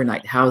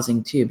overnight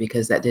housing too,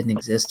 because that didn't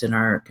exist in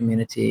our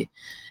community.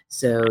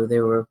 So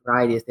there were a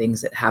variety of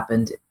things that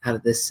happened out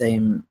of this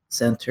same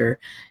center.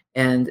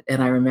 And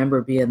I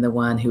remember being the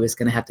one who was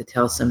going to have to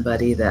tell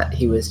somebody that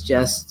he was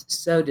just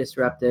so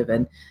disruptive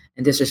and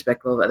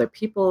disrespectful of other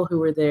people who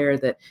were there,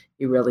 that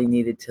he really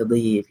needed to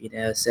leave.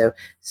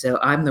 So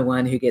I'm the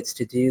one who gets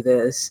to do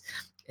this.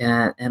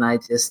 And I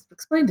just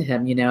explained to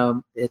him,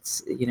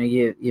 it's,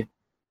 you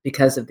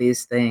because of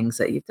these things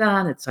that you've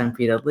done, it's time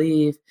for you to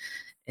leave.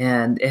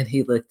 And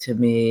he looked to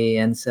me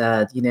and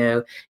said,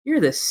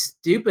 you're the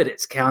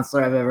stupidest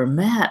counselor I've ever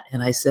met.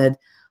 And I said,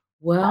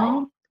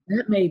 well,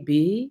 that may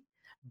be,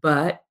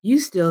 but you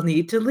still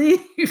need to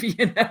leave.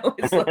 It's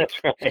That's like,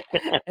 right.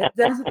 it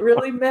doesn't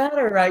really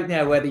matter right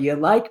now whether you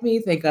like me,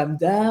 think I'm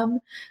dumb.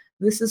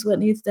 this is what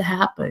needs to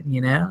happen,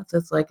 So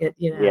it's like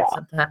Yeah.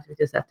 sometimes we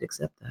just have to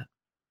accept that.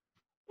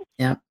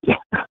 Yeah. Yeah.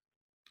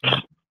 Yeah.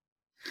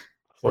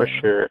 For So,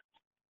 sure.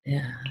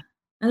 yeah.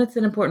 And it's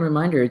an important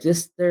reminder.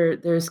 Just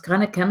there's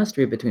kind of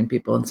chemistry between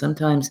people, and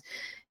sometimes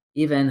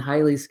even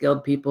highly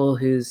skilled people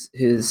whose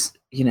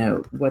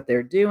what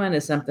they're doing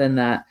is something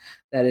that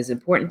is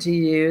important to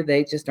you.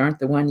 They just aren't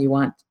the one you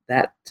want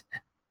that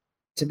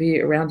to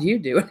be around you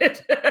doing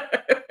it.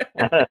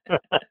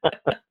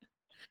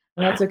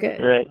 And that's okay.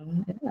 Right.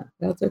 Yeah,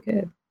 that's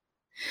okay.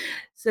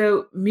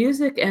 So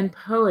music and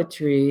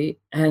poetry,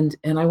 and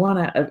I want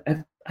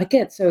to. I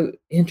get so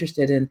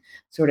interested in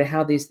sort of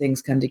how these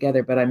things come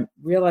together, but I'm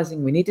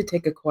realizing we need to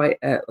take a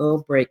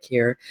little break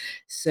here.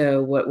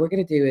 So what we're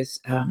going to do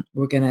is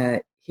we're going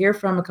to hear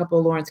from a couple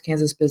of Lawrence,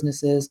 Kansas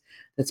businesses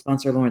that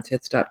sponsor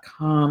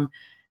LawrenceHits.com.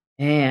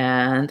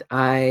 And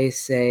I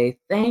say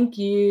thank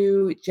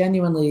you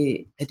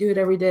genuinely. I do it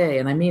every day,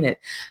 and I mean it,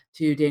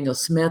 to Daniel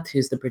Smith,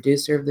 who's the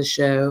producer of the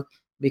show,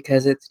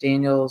 because it's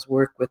Daniel's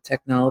work with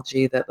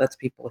technology that lets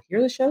people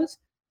hear the shows.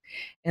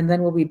 And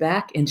then we'll be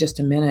back in just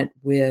a minute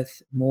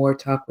with more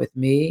talk with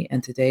me.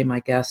 And today, my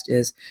guest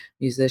is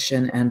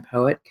musician and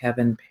poet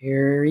Kevin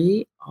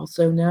Perry,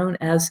 also known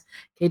as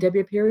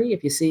K.W. Perry,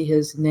 if you see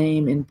his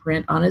name in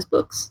print on his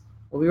books.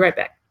 We'll be right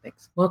back.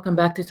 Thanks. Welcome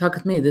back to Talk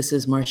with Me. This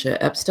is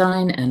Marcia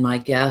Epstein, and my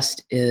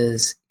guest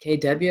is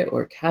K.W.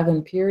 or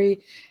Kevin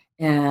Perry.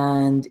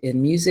 And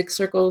in music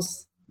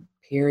circles,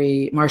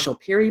 Marshall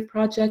Peary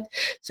Project.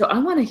 So I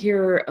want to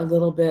hear a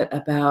little bit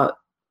about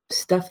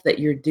stuff that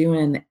you're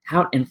doing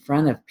out in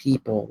front of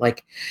people.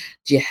 Like,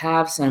 do you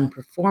have some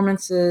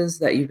performances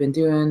that you've been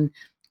doing?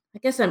 I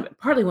guess I'm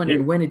partly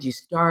wondering, when did you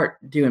start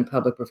doing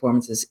public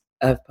performances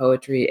of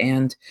poetry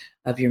and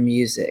of your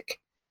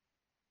music?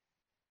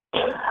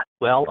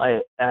 Well,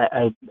 I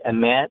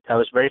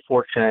was very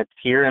fortunate.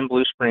 Here in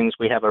Blue Springs,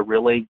 we have a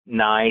really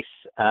nice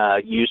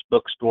used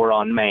bookstore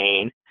on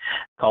Main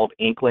called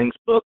Inklings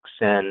Books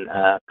and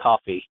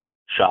Coffee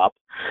Shop.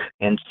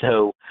 And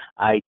so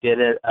I did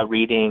a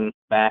reading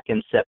back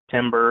in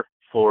September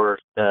for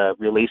the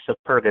release of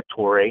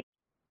Purgatory.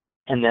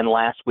 And then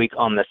last week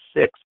on the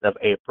 6th of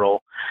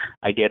April,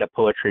 I did a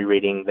poetry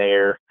reading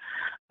there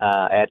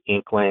at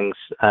Inklings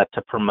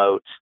to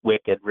promote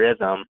Wicked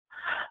Rhythm.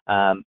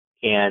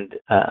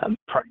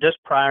 Just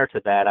prior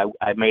to that,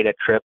 I made a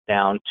trip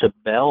down to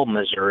Bell,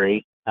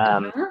 Missouri.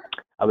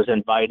 I was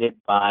invited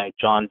by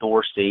John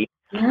Dorsey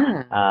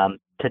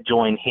to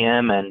join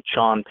him and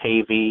Sean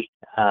Pavey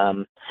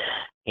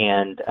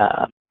and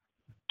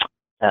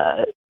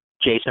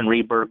Jason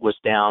Reberg was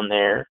down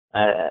there,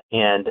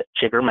 and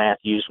Chigger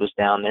Matthews was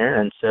down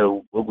there, and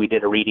so we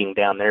did a reading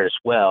down there as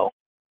well.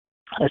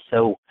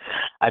 So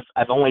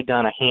I've only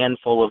done a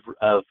handful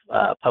of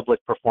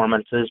public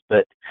performances,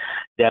 but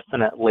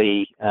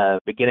definitely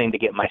beginning to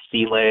get my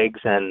sea legs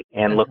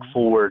and look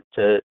forward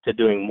to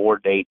doing more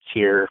dates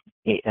here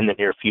in the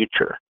near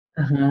future.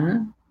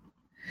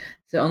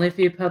 So only a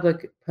few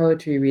public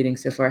poetry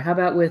readings so far. How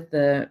about with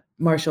the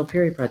Marshall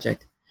Peary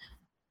Project?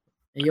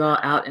 Are you all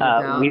out and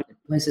about,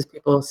 places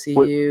people see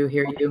you,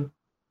 hear you?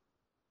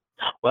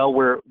 Well,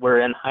 we're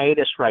in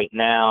hiatus right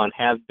now and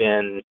have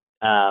been,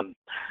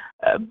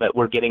 but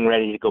we're getting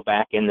ready to go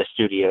back in the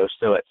studio.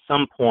 So at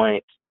some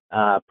point,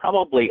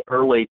 probably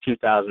early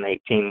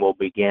 2018, we'll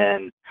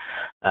begin,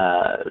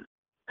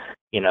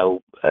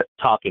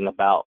 talking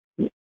about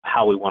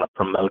how we want to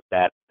promote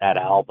that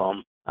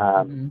album.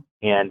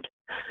 And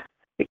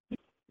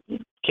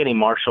Kenny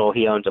Marshall,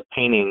 he owns a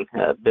painting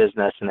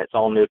business, and it's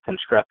all new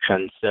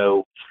construction.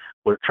 So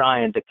we're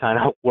trying to kind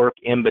of work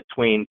in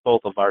between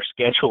both of our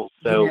schedules.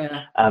 So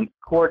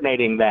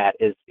coordinating that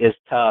is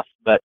tough,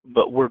 but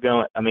we're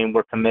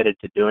committed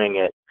to doing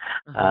it,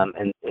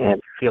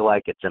 and feel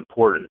like it's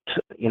important,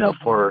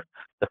 for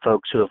the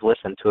folks who have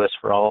listened to us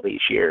for all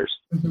these years.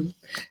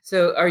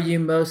 So are you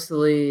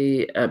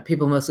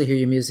people mostly hear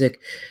your music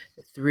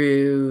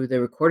through the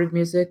recorded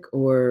music,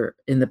 or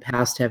in the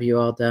past have you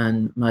all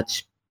done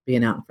much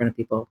being out in front of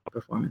people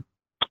performing?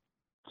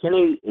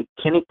 Kenny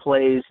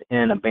plays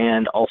in a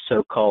band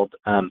also called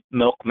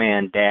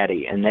Milkman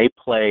Daddy, and they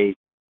play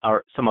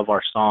some of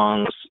our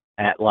songs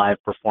at live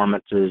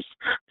performances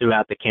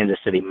throughout the Kansas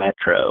City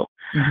metro.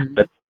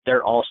 But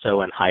they're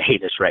also in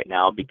hiatus right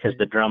now because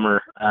the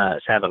drummer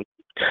is having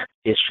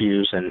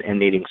issues and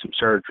needing some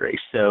surgery.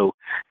 So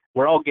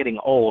we're all getting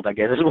old, I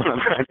guess is what I'm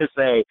trying to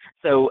say.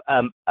 So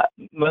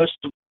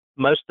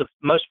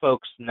most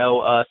folks know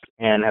us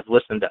and have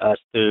listened to us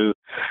through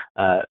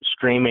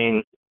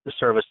streaming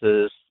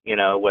services,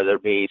 whether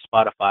it be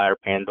Spotify or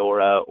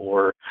Pandora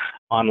or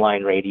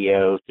online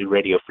radio through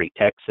Radio Free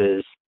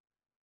Texas,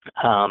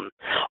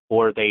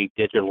 or they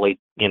digitally,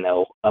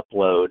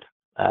 upload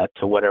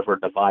to whatever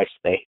device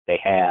they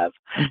have.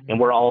 And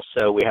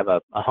we have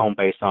a home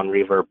base on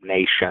Reverb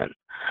Nation,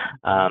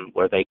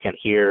 where they can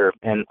hear,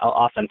 and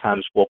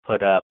oftentimes we'll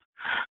put up,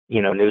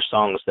 new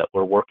songs that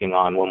we're working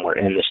on when we're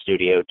in the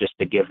studio, just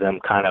to give them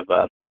kind of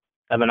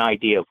an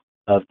idea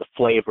of the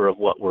flavor of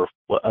what we're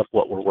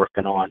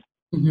working on.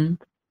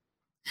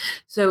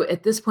 So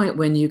at this point,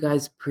 when you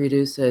guys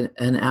produce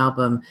an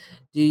album,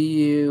 do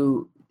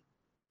you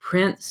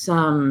print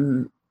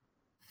some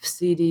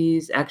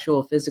CDs,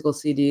 actual physical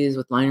CDs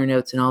with liner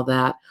notes and all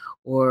that,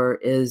 or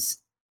is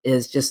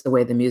just the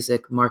way the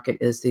music market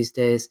is these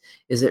days?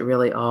 Is it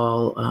really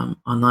all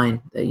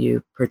online that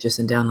you purchase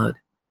and download?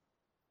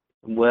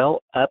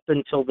 Well, up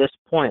until this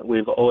point,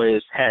 we've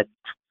always had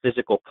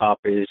physical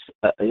copies,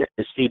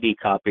 CD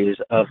copies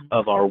Mhm.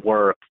 of our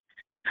work.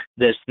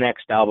 This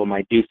next album,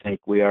 I do think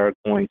we are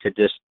going to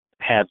just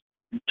have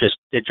just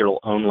digital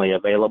only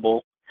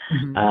available.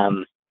 Mhm.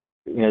 Um,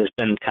 there's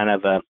been kind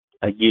of a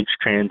huge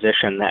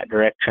transition that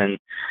direction.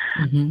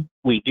 Mhm.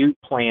 We do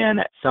plan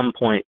at some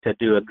point to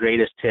do a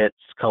greatest hits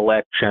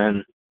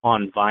collection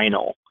on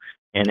vinyl,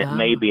 and it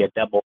may Oh, be a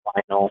double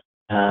vinyl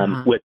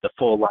uh-huh, with the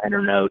full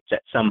liner notes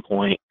at some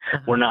point.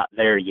 We're uh-huh, not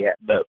there yet,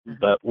 but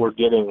uh-huh. we're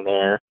getting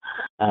there.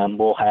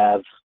 We'll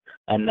have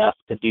enough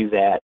to do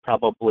that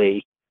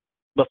probably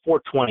before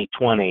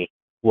 2020.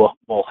 We'll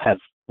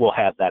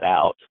have that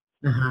out,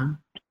 Uh-huh.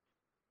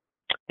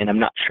 and I'm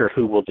not sure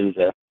who will do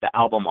the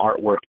album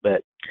artwork,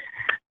 but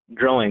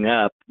growing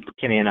up,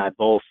 Kenny and I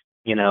both,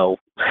 you know,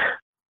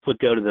 would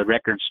go to the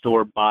record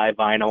store, buy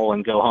vinyl,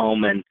 and go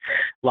home and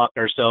lock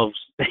ourselves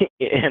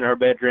in our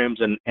bedrooms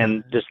and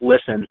Uh-huh. just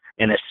listen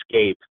and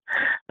escape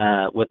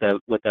with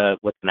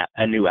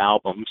a new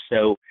album.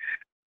 So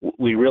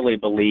we really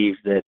believe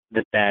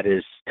that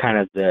is kind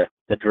of the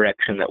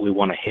direction that we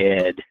want to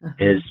head Uh-huh.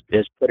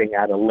 is putting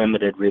out a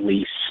limited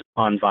release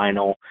on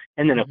vinyl,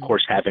 and then of Mhm.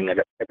 course having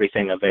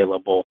everything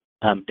available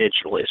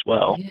digitally as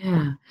well.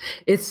 Yeah.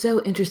 It's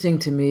so interesting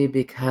to me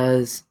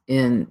because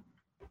in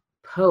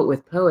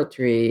with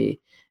poetry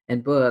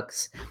and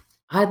books,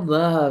 I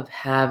love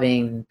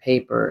having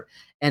paper.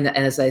 And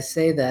as I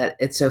say that,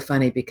 it's so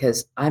funny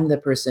because I'm the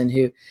person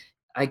who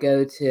I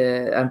go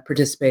to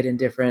participate in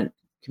different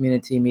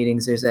community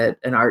meetings. There's an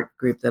art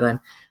group that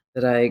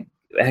I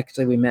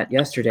actually we met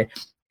yesterday.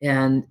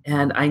 And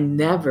I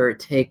never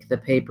take the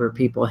paper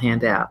people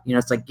hand out. You know,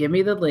 it's like give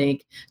me the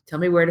link, tell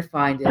me where to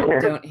find it.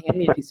 Don't hand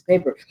me a piece of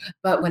paper.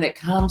 But when it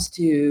comes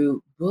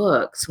to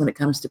books, when it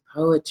comes to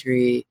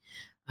poetry,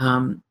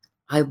 um,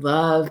 I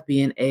love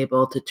being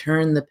able to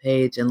turn the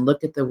page and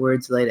look at the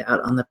words laid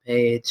out on the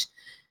page.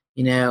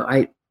 You know,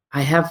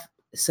 I have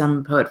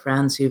some poet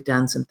friends who've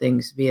done some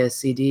things via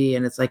CD,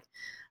 and it's like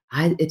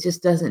it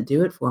just doesn't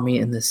do it for me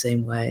in the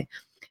same way.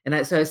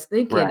 And so I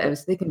Right.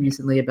 was thinking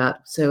recently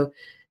about so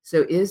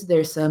is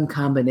there some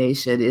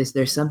combination? Is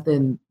there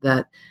something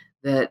that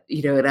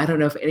you know? And I don't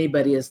know if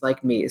anybody is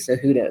like me, so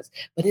who knows?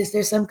 But is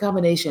there some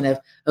combination of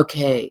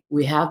okay,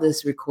 we have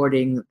this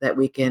recording that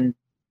we can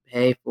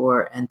pay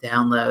for and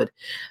download,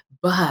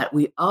 but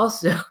we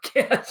also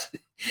get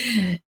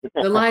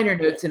the liner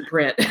notes in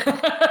print.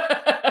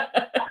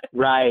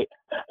 Right.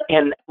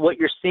 And what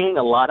you're seeing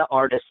a lot of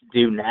artists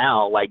do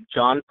now, like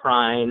John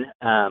Prine,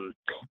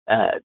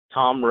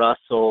 Tom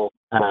Russell,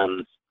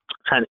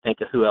 trying to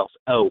think of who else.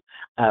 Oh,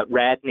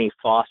 Radney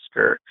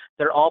Foster.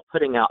 They're all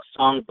putting out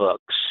songbooks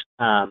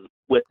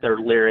with their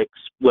lyrics,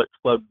 what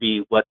would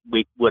be what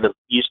we would have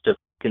used to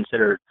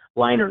consider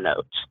liner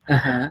notes,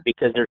 Uh-huh.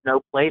 because there's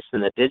no place in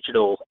the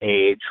digital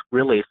age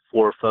really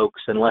for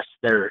folks unless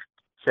they're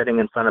sitting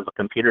in front of a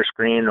computer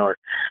screen or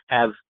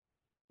have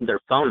their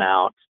phone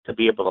out to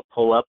be able to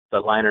pull up the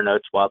liner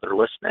notes while they're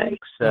listening.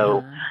 So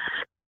Uh-huh.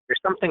 there's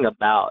something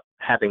about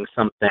having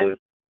something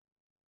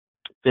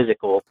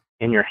physical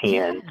in your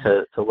hand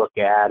Yeah. to look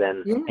at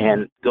Yeah.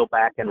 and go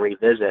back and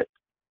revisit.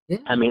 I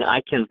Yeah. mean,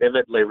 I can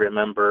vividly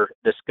remember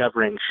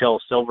discovering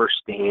Shel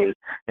Silverstein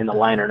in the Uh-huh.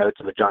 liner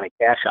notes of a Johnny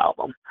Cash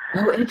album.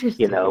 Oh, You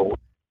interesting. know,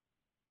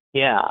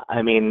 yeah,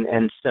 I mean,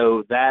 and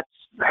so that's,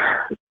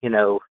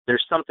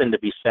 there's something to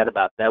be said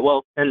about that.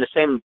 Well, and the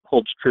same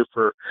holds true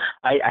for,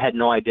 I had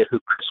no idea who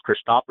Chris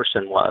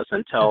Christopherson was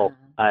until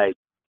Uh-huh.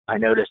 I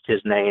noticed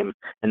his name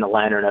in the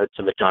liner notes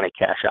of a Johnny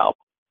Cash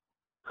album.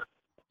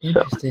 So,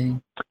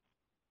 Interesting.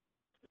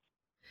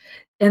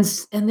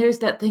 And there's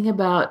that thing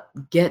about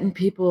getting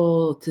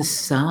people to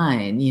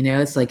sign, you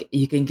know, it's like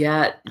you can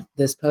get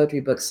this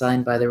poetry book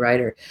signed by the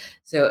writer.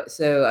 So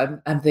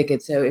I'm thinking,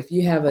 so if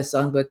you have a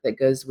songbook that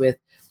goes with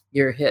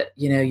your hit,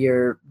 you know,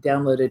 your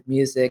downloaded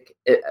music,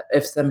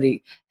 if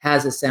somebody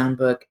has a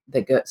songbook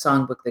that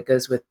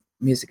goes with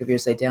music of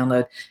yours they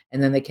download,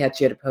 and then they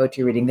catch you at a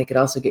poetry reading, they could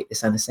also get you to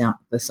sign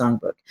the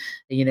songbook.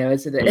 You know,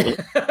 isn't mhm.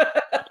 it?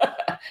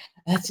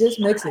 That just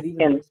makes it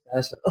even and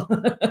more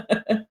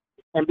special.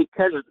 and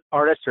because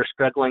artists are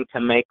struggling to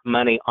make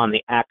money on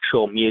the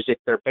actual music,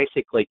 they're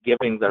basically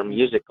giving their Yeah.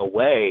 music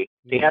away.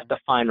 They Yeah. have to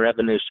find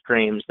revenue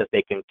streams that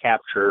they can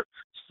capture Right.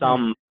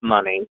 some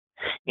money.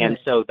 And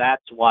Right. so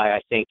that's why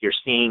I think you're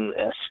seeing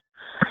this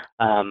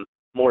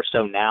more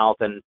so now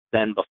than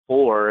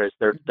before, is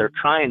they're Mhm.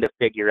 trying to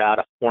figure out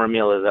a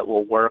formula that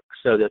will work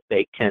so that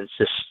they can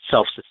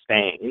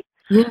self-sustain.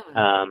 Yeah.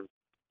 Um,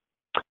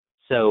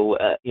 so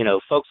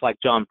folks like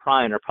John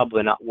Prine are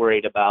probably not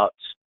worried about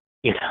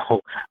you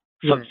know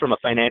Right. from a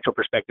financial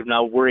perspective,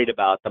 not worried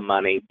about the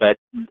money, but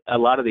a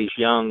lot of these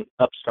young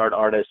upstart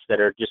artists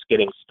that are just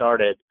getting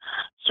started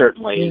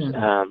certainly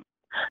Yeah.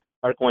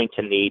 are going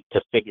to need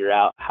to figure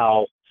out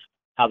how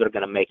they're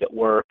going to make it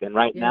work. And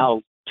right Yeah.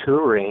 now,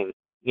 touring,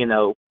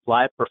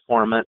 live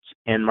performance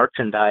and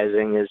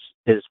merchandising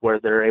is where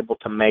they're able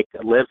to make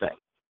a living.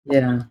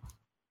 Yeah.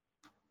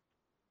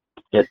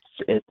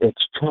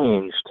 It's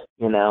changed,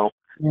 Yeah.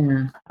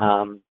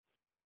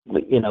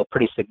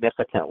 pretty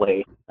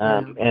significantly.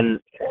 Yeah.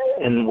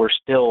 And we're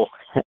still,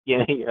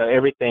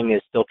 everything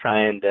is still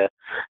trying to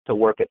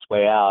work its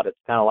way out. It's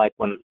kind of like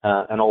when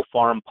an old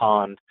farm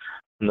pond,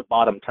 when the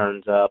bottom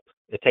turns up,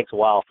 it takes a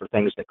while for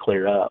things to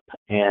clear up.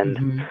 And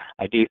Mm-hmm.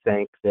 I do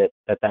think that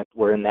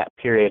we're in that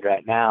period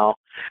right now.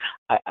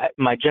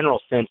 My general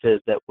sense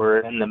is that we're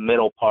in the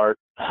middle part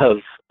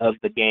of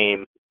the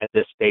game at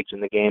this stage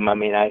in the game. I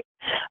mean, I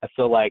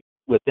feel like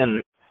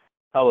within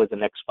probably the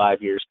next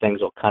 5 years,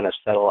 things will kind of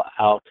settle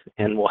out,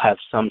 and we'll have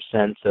some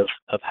sense of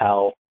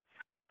how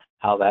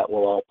that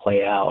will all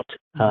play out.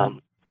 Mm-hmm.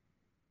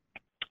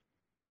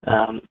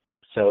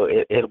 So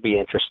it'll be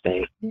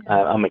interesting.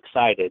 Yeah. I'm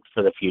excited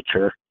for the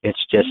future.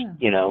 It's just,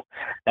 Yeah.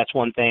 that's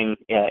one thing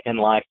in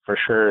life for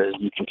sure is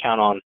you can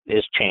count on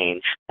is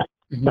change.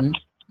 Mm-hmm.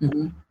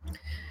 Mm-hmm.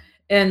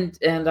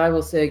 And I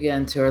will say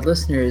again to our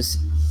listeners,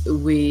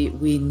 we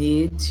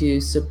need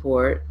to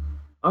support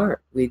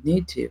art. We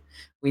need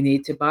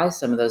to buy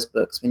some of those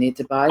books. We need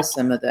to buy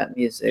some of that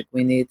music.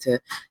 We need to,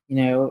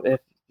 if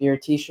you're a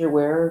t-shirt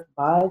wearer,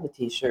 buy the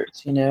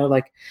t-shirts.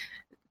 Like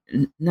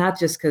not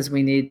just because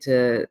we need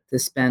to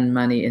spend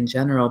money in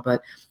general,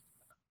 but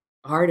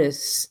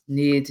artists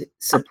need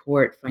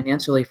support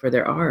financially for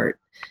their art,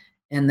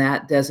 and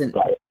that doesn't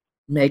Right.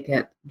 make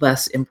it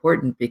less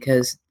important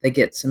because they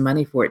get some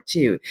money for it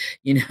too.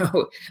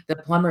 The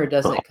plumber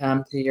doesn't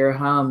come to your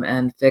home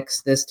and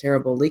fix this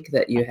terrible leak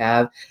that you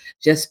have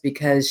just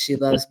because she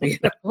loves being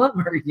a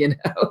plumber.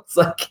 It's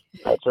like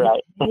That's they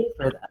right. pay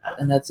for that,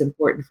 and that's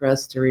important for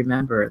us to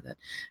remember that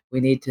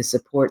we need to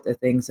support the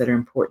things that are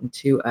important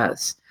to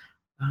us.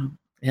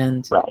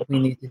 And Right. we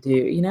need to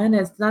do, and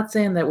it's not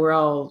saying that we're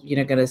all,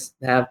 going to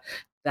have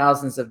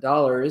thousands of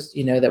dollars,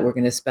 that we're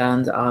going to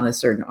spend on a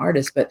certain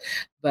artist, but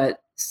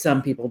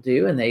some people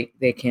do, and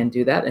they can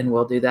do that and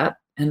will do that.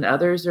 And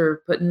others are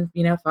putting,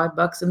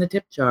 $5 in the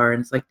tip jar.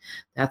 And it's like,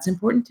 that's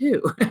important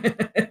too.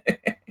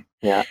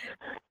 Yeah.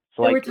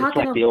 So we're It's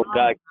talking like a the old lot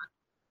guy.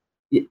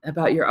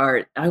 about your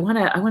art. I want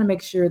to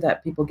make sure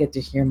that people get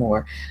to hear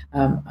more.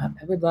 I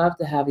would love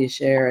to have you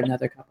share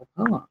another couple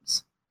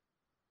poems.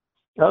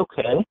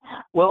 Okay.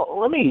 Well,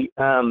 let me.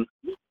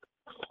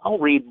 I'll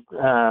read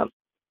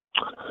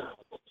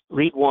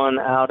one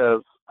out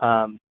of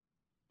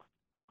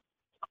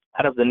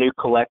the new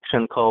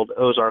collection called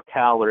Ozark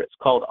Howler. It's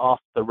called Off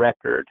the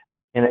Record,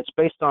 and it's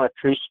based on a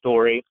true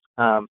story.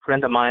 A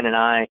friend of mine and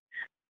I,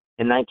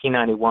 in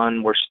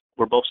 1991, were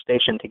both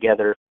stationed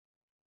together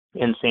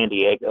in San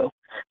Diego.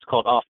 It's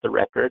called Off the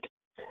Record.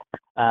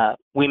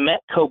 We met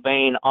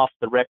Cobain off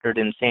the record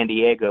in San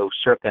Diego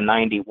circa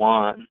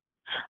 91.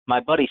 My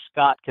buddy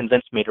Scott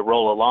convinced me to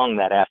roll along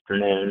that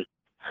afternoon.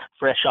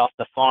 Fresh off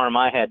the farm,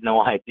 I had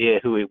no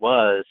idea who he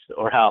was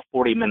or how a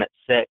 40-minute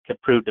set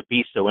could prove to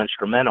be so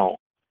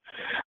instrumental.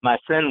 My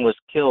friend was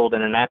killed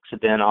in an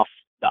accident off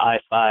the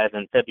I-5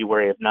 in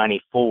February of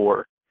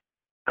 94.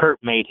 Kurt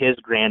made his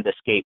grand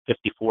escape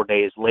 54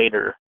 days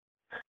later.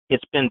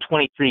 It's been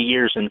 23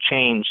 years and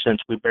change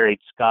since we buried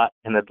Scott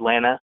in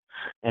Atlanta,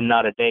 and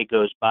not a day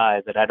goes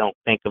by that I don't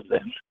think of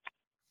them.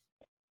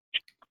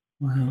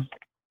 Wow.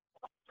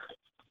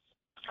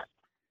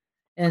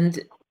 And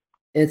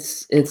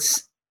it's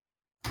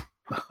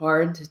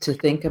hard to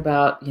think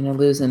about,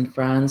 losing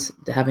friends,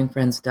 having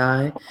friends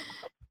die.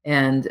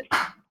 And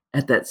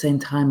at that same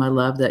time, I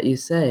love that you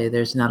say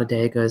there's not a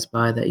day goes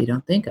by that you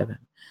don't think of him,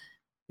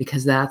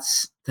 because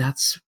that's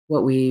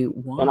what we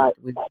want.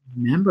 We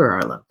remember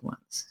our loved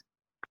ones.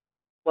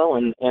 Well,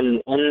 and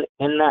in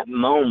that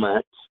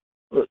moment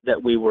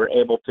that we were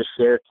able to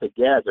share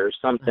together,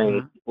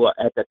 something well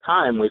at the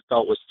time we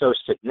felt was so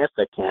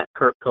significant.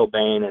 Kurt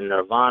Cobain and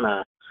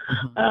Nirvana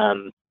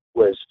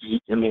was,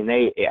 I mean,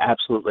 they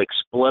absolutely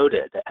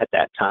exploded at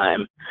that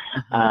time,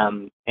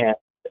 and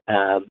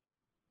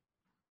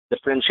the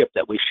friendship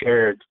that we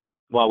shared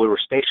while we were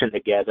stationed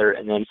together,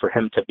 and then for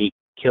him to be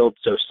killed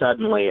so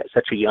suddenly at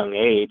such a young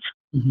age,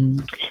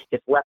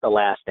 it's left a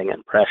lasting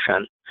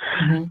impression.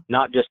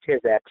 Not just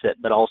his exit,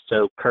 but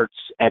also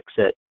Kurt's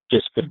exit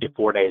just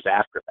 54 days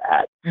after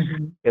that.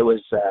 It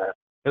was a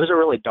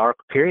really dark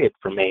period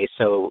for me.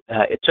 So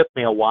it took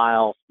me a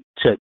while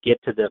to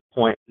get to the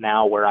point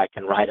now where I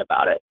can write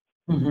about it.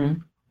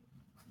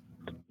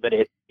 But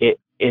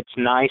it's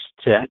nice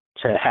to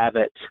have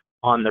it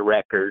on the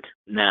record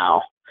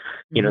now.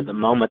 You know, the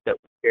moment that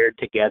we shared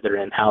together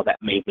and how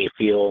that made me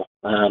feel.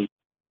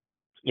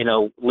 You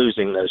know,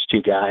 losing those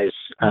two guys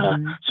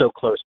so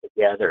close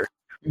together.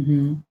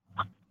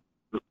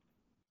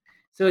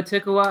 So it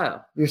took a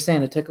while. You're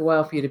saying it took a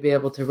while for you to be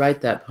able to write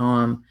that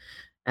poem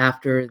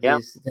after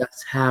these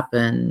deaths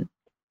happened,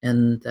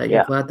 and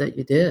you're glad that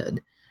you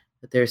did.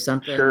 that there's Sure.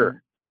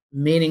 something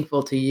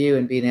meaningful to you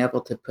in being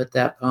able to put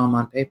that poem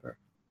on paper.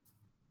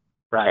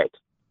 Right.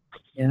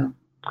 Yeah.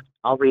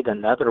 I'll read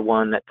another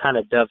one that kind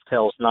of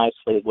dovetails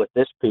nicely with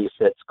this piece.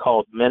 It's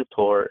called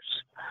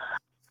Mentors.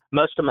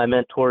 Most of my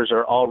mentors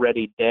are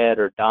already dead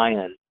or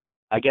dying.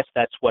 I guess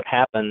that's what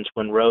happens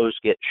when rows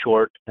get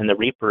short and the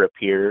reaper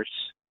appears.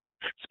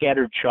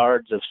 Scattered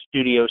shards of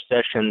studio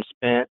sessions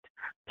spent,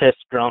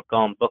 pissed drunk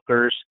on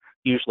bookers,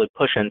 usually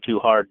pushing too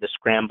hard to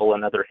scramble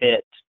another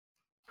hit.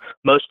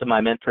 Most of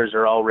my mentors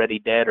are already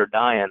dead or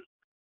dying,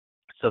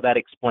 so that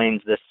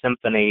explains this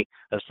symphony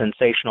of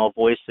sensational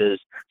voices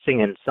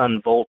singing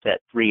Sun Volt at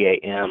 3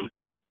 a.m.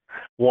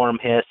 Warm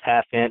hiss,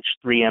 half-inch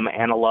 3M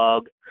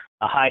analog,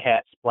 a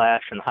hi-hat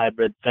splash and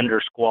hybrid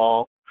Fender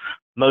squall.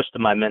 Most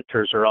of my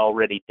mentors are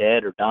already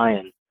dead or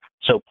dying,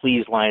 so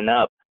please line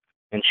up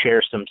and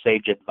share some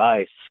sage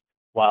advice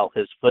while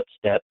his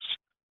footsteps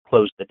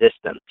close the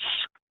distance.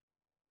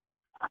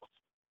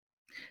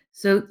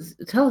 So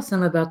tell us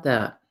some about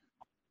that.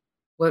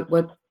 What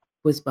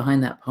was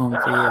behind that poem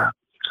for you?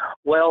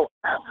 Well,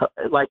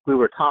 like we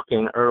were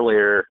talking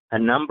earlier, a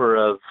number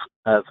of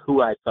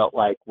who I felt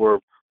like were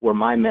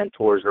my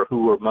mentors or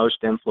who were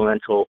most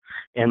influential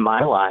in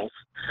my life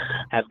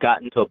have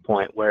gotten to a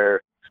point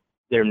where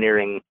they're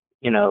nearing,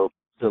 the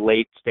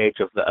late stage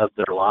of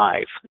their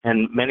life,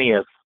 and many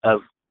of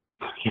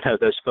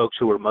those folks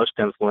who were most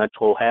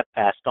influential have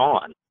passed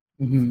on.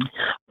 Mm-hmm.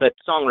 But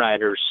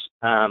songwriters,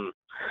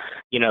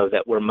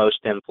 that were most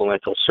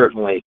influential,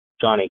 certainly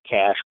Johnny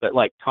Cash, but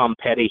like Tom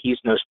Petty, he's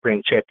no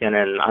spring chicken,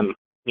 and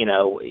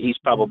he's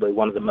probably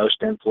one of the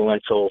most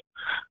influential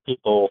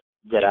people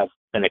that I've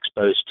been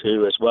exposed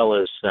to, as well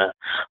as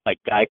like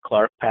Guy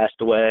Clark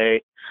passed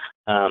away,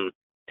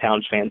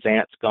 Townes Van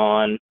Zant's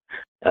gone,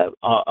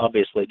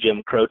 obviously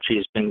Jim Croce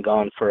has been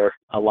gone for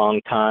a long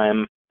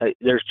time.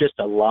 There's just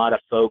a lot of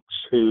folks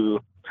who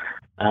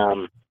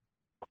I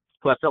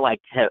feel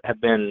like have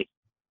been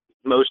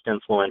most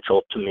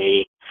influential to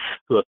me,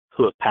 who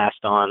have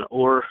passed on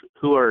or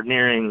who are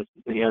nearing,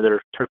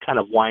 they're kind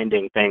of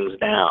winding things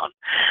down.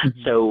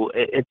 Mm-hmm. So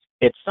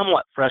it's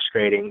somewhat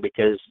frustrating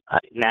because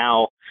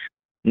now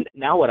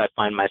what I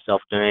find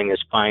myself doing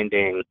is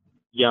finding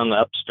young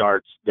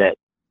upstarts that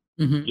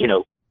mm-hmm.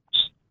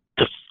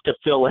 To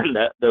fill in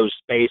those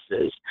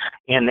spaces,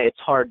 and it's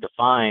hard to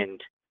find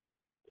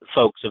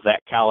folks of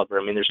that caliber.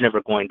 I mean, there's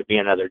never going to be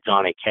another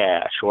Johnny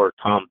Cash or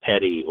Tom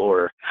Petty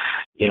or,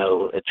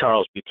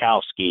 Charles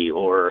Bukowski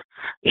or,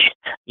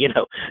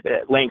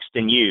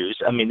 Langston Hughes.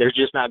 I mean, there's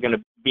just not going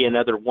to be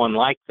another one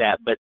like that.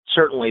 But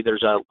certainly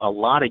there's a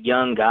lot of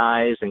young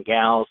guys and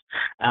gals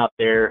out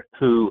there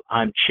who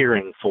I'm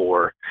cheering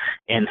for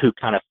and who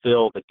kind of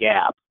fill the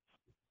gap.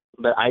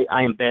 But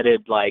I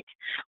embedded, like,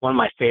 one of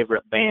my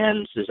favorite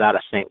bands is out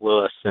of St.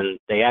 Louis, and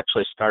they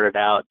actually started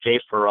out, Jay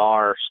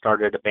Farrar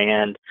started a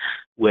band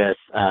with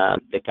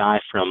the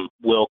guy from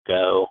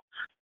Wilco,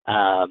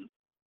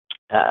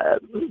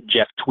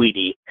 Jeff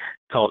Tweedy,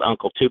 called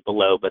Uncle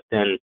Tupelo, but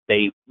then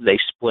they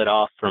split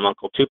off from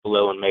Uncle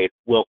Tupelo and made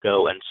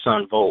Wilco and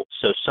Sun Volt.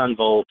 So Sun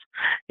Volt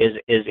is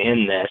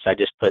in this. I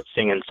just put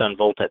singing Sun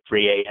Volt at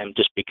 3 a.m.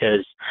 just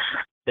because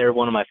they're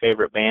one of my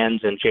favorite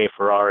bands, and Jay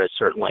Farrar is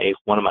certainly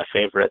one of my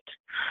favorite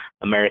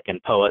American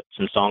poets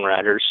and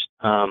songwriters.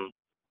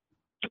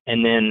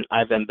 And then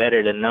I've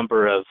embedded a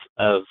number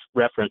of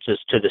references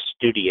to the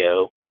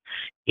studio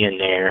in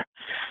there.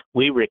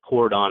 We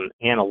record on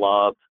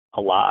analog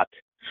a lot,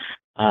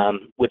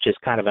 which is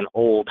kind of an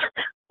old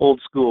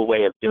school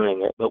way of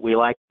doing it, but we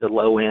like the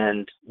low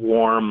end,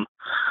 warm,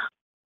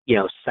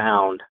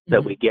 sound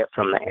that we get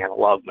from the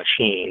analog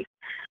machine.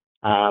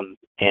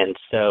 And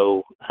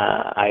so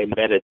I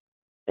embedded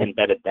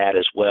that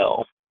as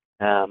well.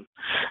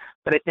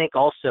 But I think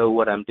also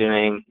what I'm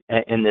doing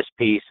in this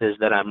piece is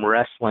that I'm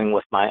wrestling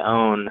with my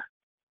own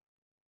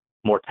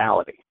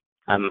mortality.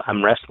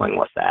 I'm wrestling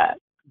with that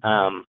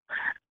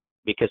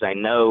because I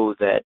know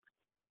that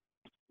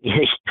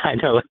I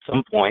know at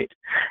some point,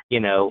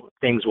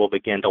 things will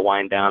begin to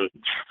wind down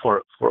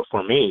for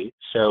me.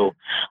 So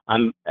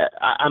I'm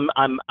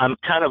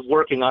kind of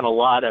working on a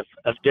lot of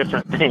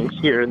different things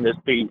here in this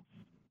piece,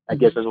 I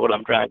guess is what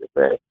I'm trying to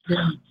say.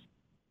 Yeah.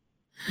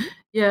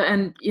 Yeah,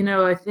 and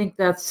I think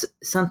that's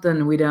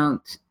something we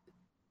don't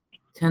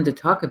tend to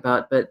talk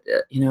about, but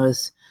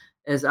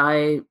as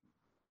I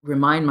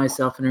remind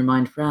myself and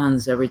remind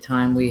friends every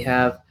time we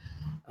have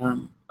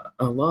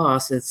a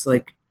loss, it's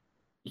like,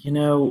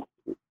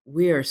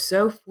 we are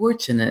so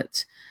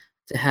fortunate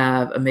to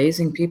have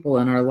amazing people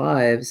in our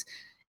lives,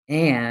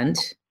 and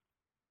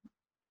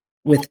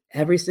with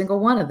every single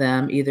one of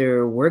them,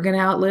 either we're going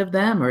to outlive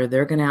them or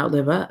they're going to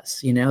outlive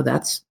us.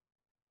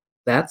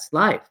 That's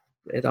life.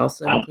 It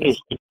also includes,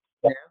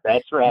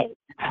 That's right.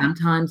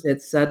 Sometimes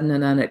it's sudden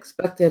and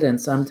unexpected, and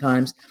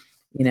sometimes,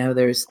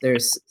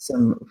 there's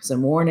some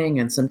warning,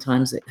 and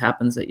sometimes it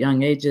happens at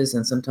young ages,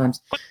 and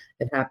sometimes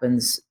it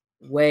happens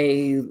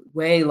way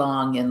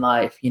long in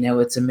life.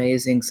 It's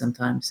amazing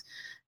sometimes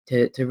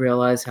to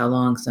realize how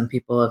long some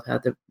people have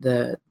had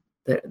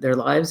their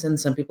lives, and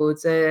some people would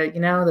say,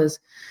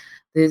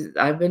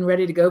 I've been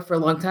ready to go for a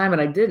long time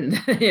and I didn't.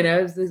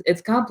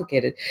 It's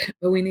complicated,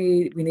 but we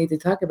need to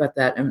talk about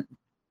that.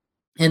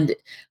 And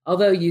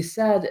although you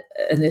said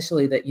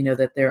initially that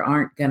that there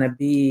aren't going to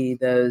be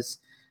those,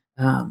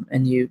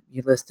 and you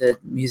listed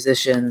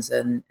musicians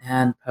and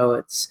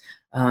poets,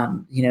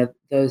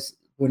 those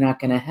we're not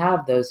going to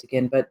have those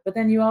again. But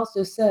then you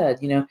also said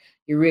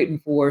you're rooting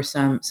for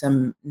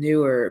some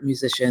newer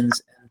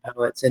musicians and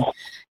poets, and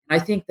I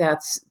think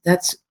that's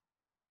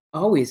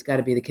always got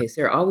to be the case.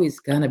 There are always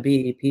going to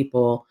be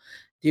people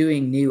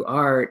doing new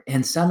art,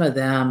 and some of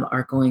them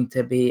are going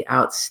to be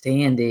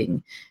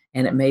outstanding.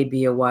 And it may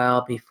be a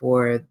while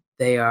before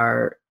they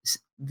are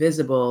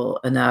visible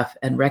enough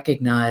and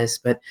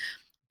recognized. But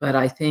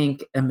I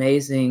think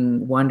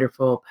amazing,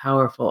 wonderful,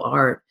 powerful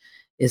art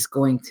is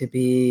going to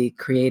be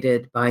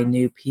created by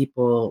new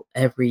people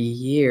every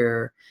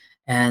year,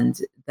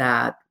 and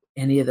that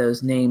any of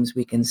those names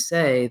we can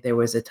say there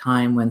was a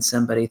time when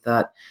somebody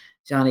thought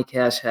Johnny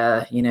Cash,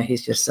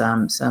 he's just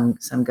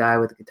some guy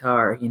with a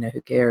guitar,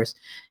 who cares?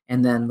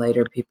 And then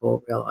later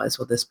people realize,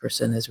 well, this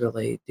person is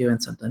really doing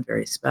something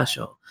very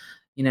special,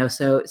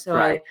 So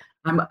Right.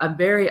 I'm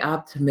very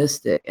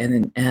optimistic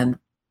and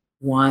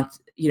want,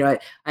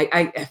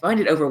 I find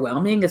it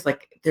overwhelming. It's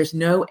like there's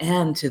no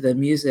end to the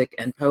music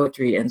and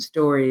poetry and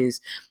stories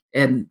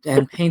and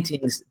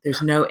paintings.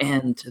 There's no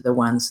end to the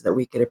ones that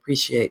we could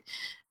appreciate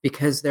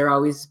because they're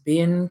always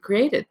being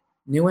created.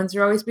 New ones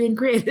are always being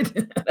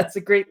created. That's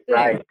a great thing.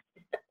 Right.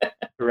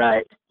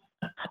 Right.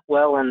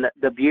 Well, and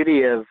the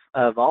beauty of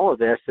all of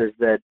this is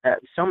that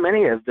so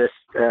many of this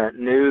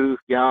new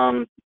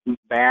young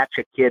batch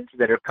of kids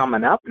that are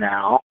coming up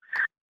now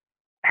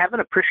have an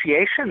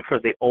appreciation for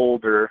the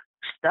older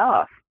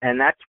stuff, and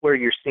that's where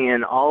you're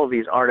seeing all of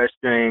these artists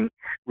doing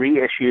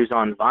reissues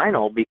on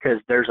vinyl because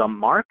there's a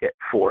market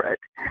for it,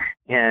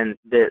 and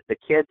the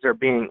kids are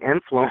being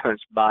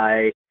influenced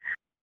by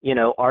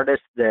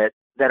artists that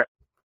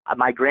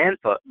my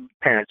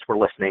grandparents were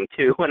listening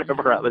to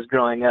whenever I was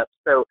growing up.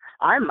 So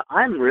I'm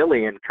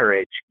really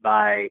encouraged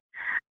uh,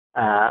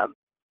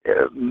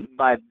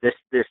 by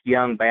this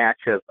young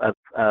batch of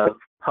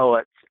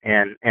poets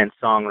and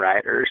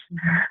songwriters.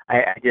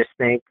 I just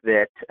think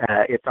that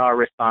it's our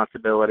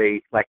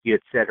responsibility, like you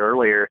had said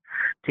earlier,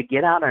 to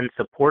get out and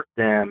support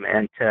them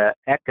and to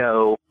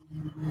echo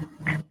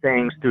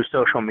things through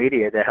social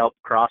media to help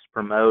cross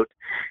promote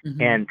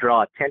and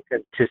draw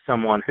attention to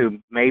someone who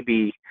may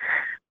be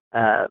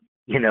a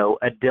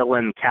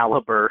Dylan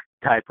caliber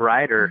type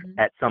writer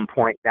at some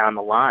point down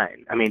the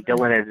line. I mean,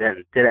 Dylan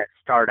didn't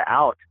start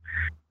out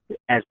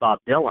as Bob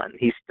Dylan.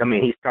 He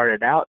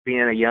started out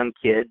being a young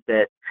kid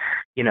that,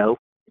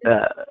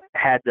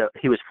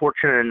 he was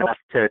fortunate enough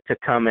to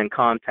come in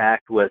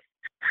contact with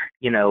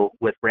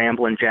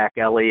Ramblin' Jack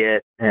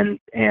Elliott and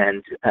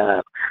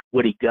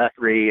Woody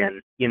Guthrie,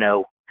 and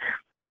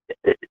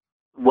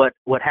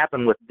what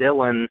happened with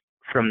Dylan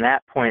from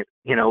that point,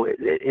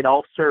 it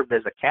all served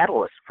as a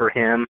catalyst for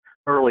him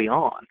early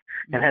on.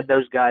 And had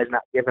those guys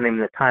not given him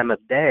the time of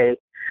day,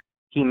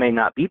 he may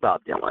not be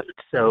Bob Dylan.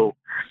 So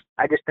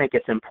I just think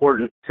it's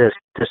important to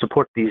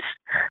support these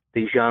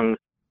young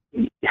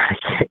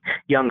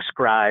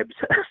scribes,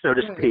 so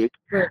to speak.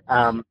 Right.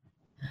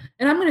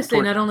 And I'm going to say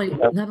not only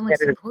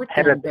support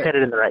them, but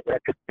headed in the right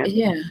direction.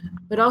 Yeah,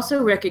 but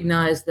also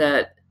recognize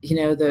that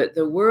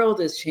the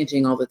world is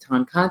changing all the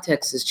time,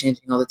 context is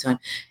changing all the time,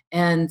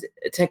 and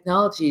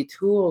technology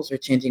tools are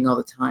changing all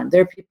the time.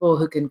 There are people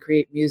who can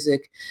create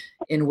music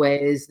in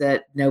ways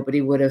that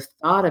nobody would have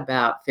thought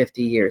about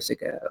 50 years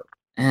ago,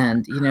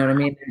 and you know what I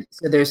mean.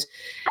 So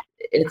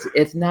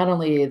it's not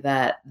only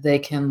that they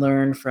can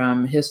learn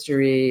from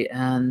history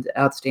and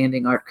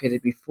outstanding art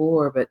created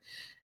before, but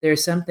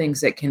there's some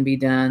things that can be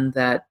done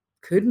that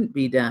couldn't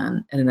be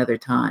done at another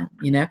time.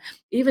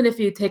 Even if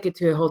you take it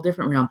to a whole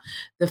different realm,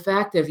 the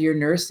fact of your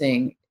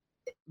nursing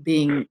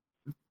being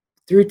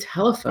through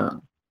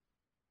telephone.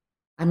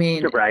 I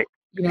mean, You're right.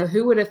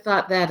 Who would have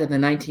thought that in the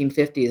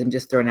 1950s? I'm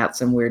just throwing out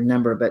some weird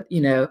number, but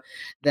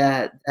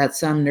that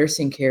some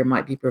nursing care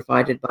might be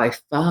provided by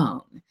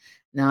phone,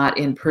 not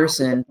in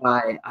person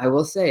by, I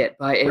will say it,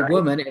 by a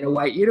woman in a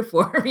white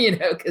uniform,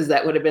 because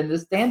that would have been the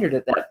standard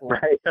at that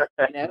point. Right.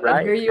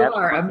 And here you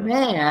are, a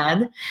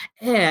man,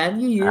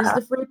 and you use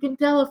the freaking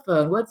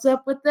telephone. What's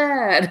up with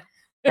that?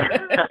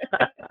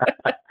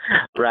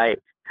 Right.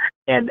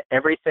 And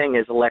everything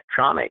is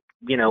electronic.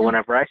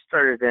 Whenever I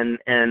started in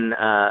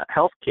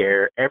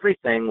healthcare,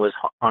 everything was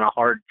on a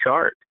hard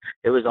chart.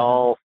 It was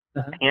all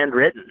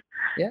handwritten,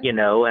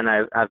 and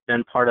I've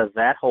been part of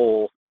that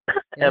whole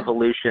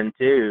evolution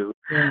too.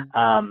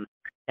 And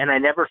I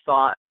never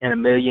thought in a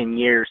million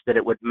years that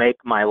it would make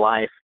my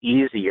life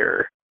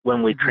easier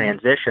when we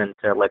transitioned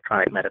to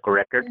electronic medical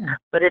record,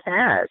 but it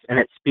has, and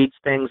it speeds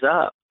things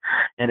up,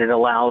 and it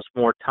allows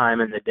more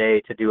time in the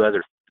day to do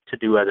other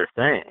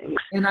things.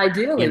 And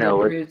ideally, it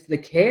improves the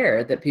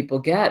care that people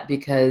get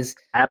because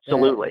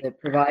absolutely the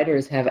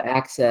providers have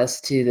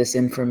access to this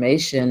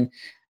information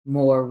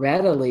more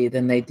readily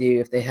than they do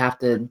if they have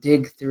to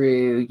dig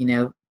through,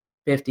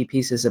 50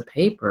 pieces of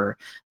paper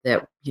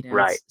that,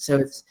 right. So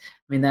it's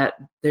mean, that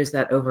there's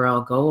that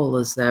overall goal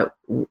is that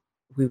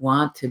we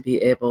want to be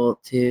able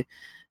to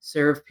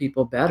serve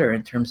people better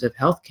in terms of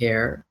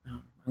healthcare.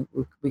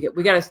 We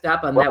got to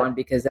stop on that Well, one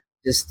because that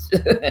just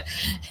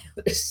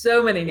there's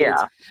so many needs.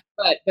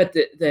 yeah, But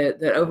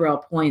the overall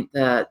point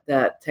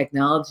that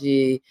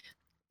technology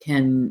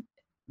can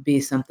be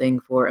something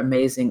for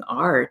amazing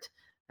art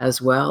as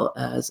well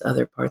as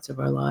other parts of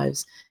our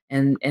lives,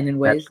 and in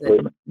ways that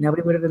absolutely.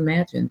 nobody would have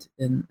imagined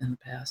in the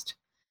past.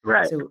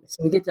 Right. So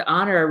we get to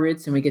honor our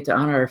roots, and we get to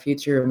honor our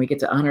future, and we get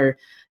to honor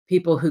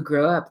people who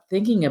grow up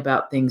thinking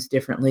about things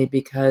differently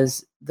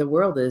because the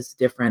world is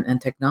different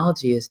and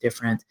technology is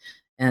different,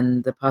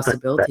 and the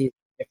possibilities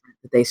are different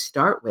that they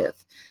start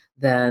with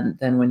than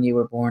when you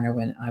were born or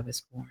when I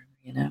was born.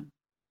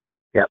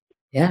 Yep.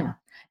 Yeah.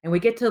 And we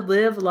get to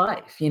live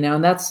life,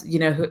 and that's,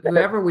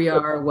 whoever we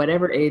are,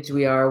 whatever age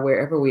we are,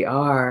 wherever we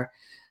are,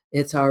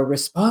 it's our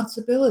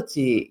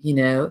responsibility,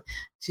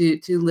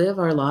 to live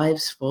our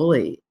lives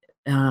fully,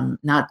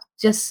 not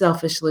just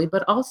selfishly,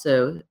 but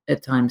also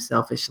at times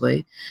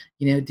selfishly,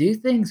 do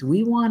things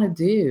we want to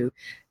do,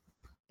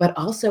 but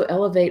also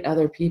elevate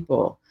other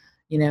people.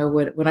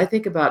 When I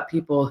think about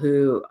people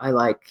who I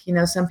like,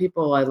 some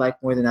people I like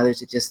more than others.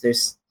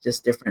 There's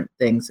just different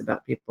things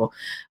about people,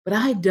 but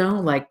I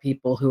don't like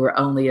people who are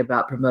only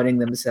about promoting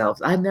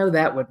themselves. I know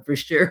that one for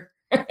sure.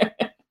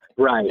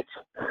 Right.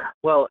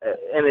 Well,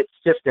 and it's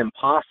just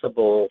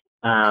impossible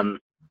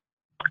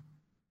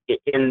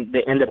in the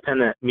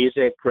independent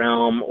music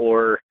realm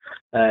or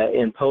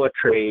in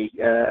poetry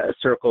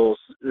circles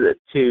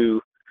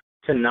to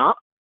not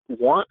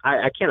want.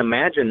 I can't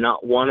imagine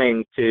not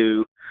wanting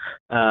to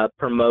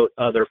promote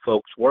other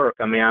folks' work.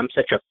 I mean, I'm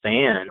such a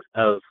fan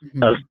of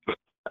of Mhm.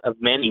 of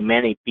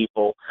many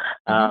people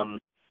Mhm.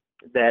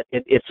 that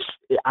it's.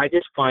 I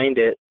just find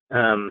it.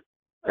 Uh,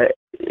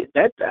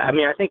 that I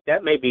mean, I think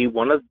that may be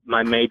one of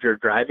my major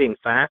driving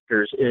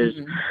factors is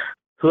Mhm.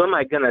 who am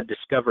I going to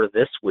discover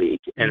this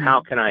week, and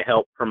how Mhm. can I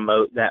help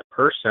promote that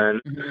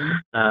person,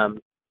 Mhm.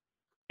 um,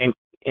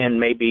 and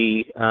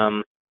maybe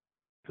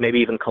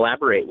even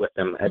collaborate with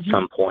them at Mhm.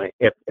 some point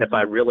if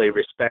I Mhm. really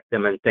respect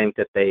them and think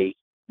that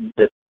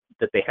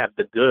that they have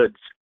the goods,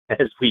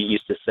 as we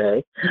used to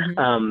say. Mhm.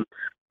 Um,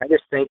 I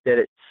just think that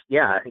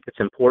I think it's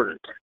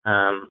important,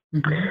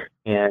 Mhm.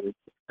 and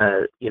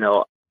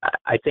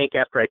I think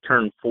after I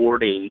turned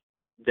 40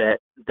 that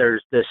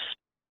there's this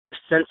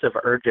sense of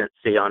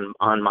urgency on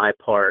my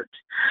part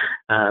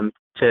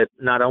to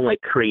not only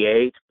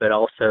create but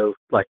also,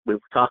 like we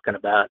were talking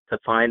about, to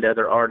find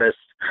other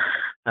artists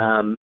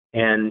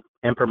and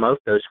promote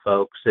those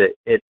folks.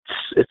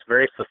 It's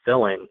very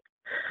fulfilling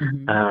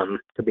Mhm.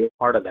 to be a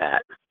part of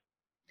that.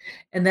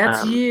 And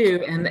that's Um,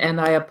 you, and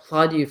I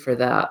applaud you for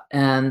that,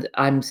 and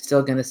I'm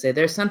still gonna say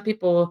there's some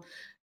people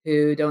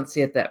who don't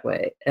see it that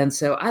way, and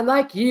so I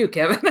like you,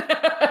 Kevin.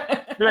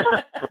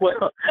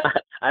 well,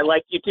 I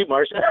like you too,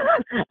 Marcia,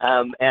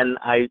 and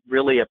I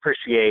really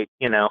appreciate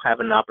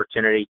having an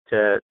opportunity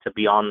to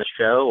be on the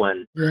show,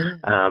 and Yeah.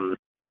 um,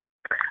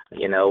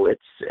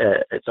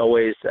 it's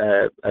always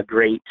a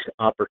great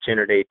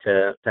opportunity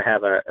to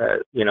have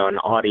an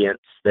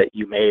audience that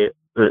you may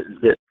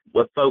that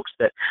with folks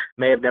that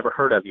may have never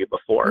heard of you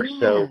before.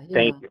 So Yeah,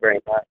 thank yeah. you very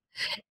much.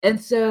 And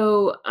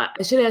so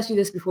I should ask you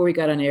this before we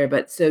got on air,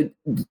 but so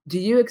do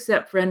you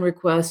accept friend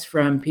requests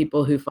from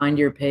people who find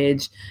your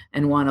page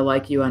and want to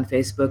like you on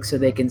Facebook so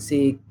they can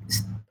see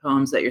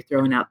poems that you're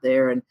throwing out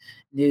there and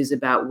news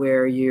about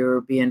where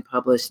you're being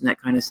published and that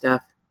kind of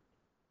stuff?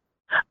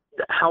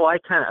 How I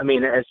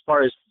mean, as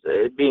far as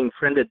being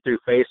friended through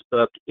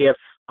Facebook, if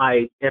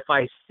I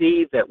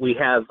see that we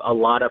have a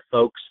lot of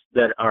folks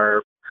that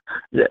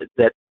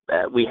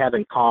we have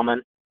in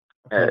common,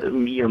 Okay.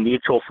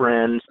 mutual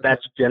friends, Okay.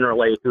 that's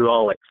generally who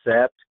I'll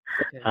accept.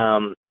 Okay.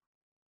 Um,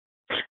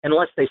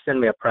 unless they send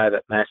me a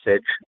private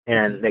message Okay.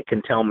 and they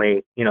can tell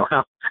me,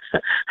 how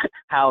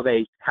how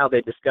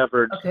they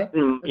discovered, Okay.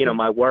 Okay.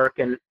 my work,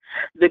 and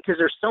because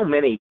there's so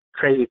many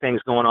crazy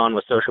things going on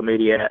with social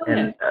media, Oh yeah.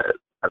 and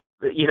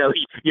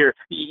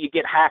you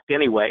get hacked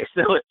anyway.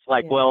 So it's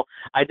like, Yeah. well,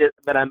 I did,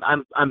 but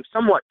I'm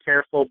somewhat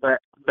careful, but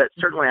Mhm.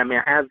 certainly, I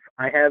mean,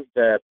 I have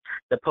the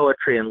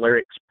poetry and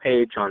lyrics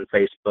page on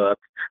Facebook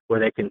where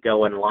they can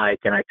go and like,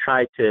 and I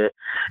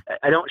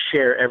don't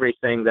share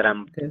everything that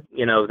Okay.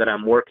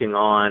 I'm working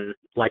on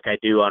like I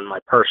do on my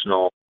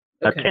personal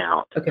Okay.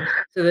 account. Okay.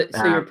 So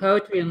your Um,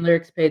 poetry and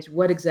lyrics page,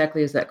 what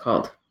exactly is that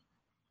called?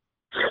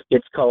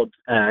 it's called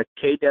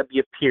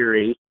KW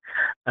Peary,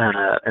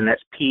 and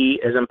that's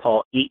P as in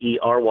Paul,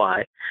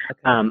 EERY,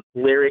 Okay.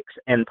 lyrics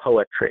and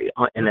poetry,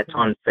 and it's Okay.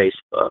 on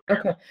Facebook.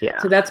 Okay. Yeah,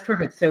 So that's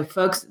perfect. So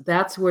folks,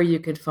 that's where you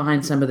could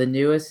find some of the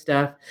newest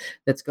stuff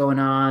that's going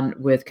on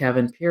with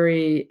Kevin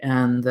Peary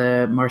and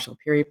the Marshall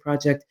Peary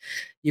Project.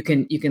 You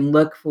can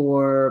look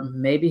for,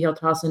 maybe he'll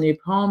toss a new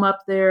poem up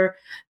there.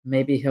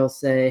 Maybe he'll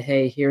say,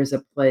 "Hey, here's a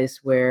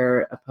place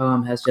where a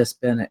poem has just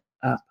been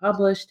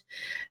published."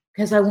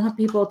 Because I want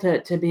people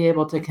to be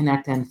able to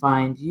connect and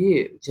find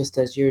you, just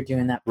as you're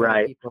doing that for other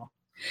right. people.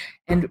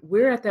 And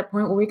we're at that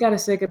point where we got to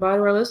say goodbye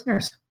to our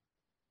listeners.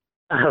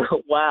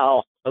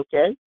 Wow.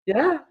 Okay.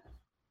 Yeah.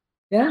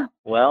 Yeah.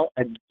 Well,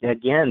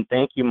 again,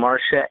 thank you,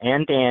 Marcia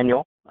and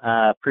Daniel.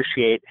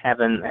 Appreciate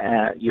having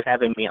you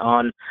having me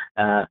on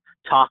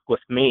talk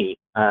with me.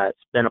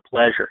 It's been a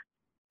pleasure.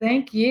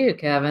 Thank you,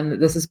 Kevin.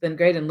 This has been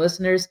great. And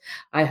listeners,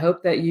 I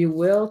hope that you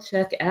will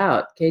check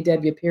out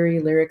KW Peary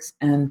Lyrics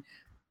and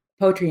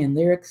Poetry and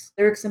Lyrics,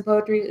 Lyrics and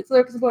Poetry. It's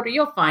Lyrics and Poetry.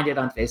 You'll find it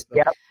on Facebook.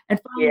 Yep. And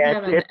find Yeah,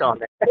 Kevin it's and on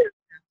there.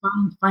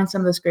 find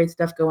some of this great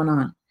stuff going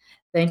on.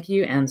 Thank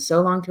you, and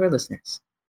so long to our listeners.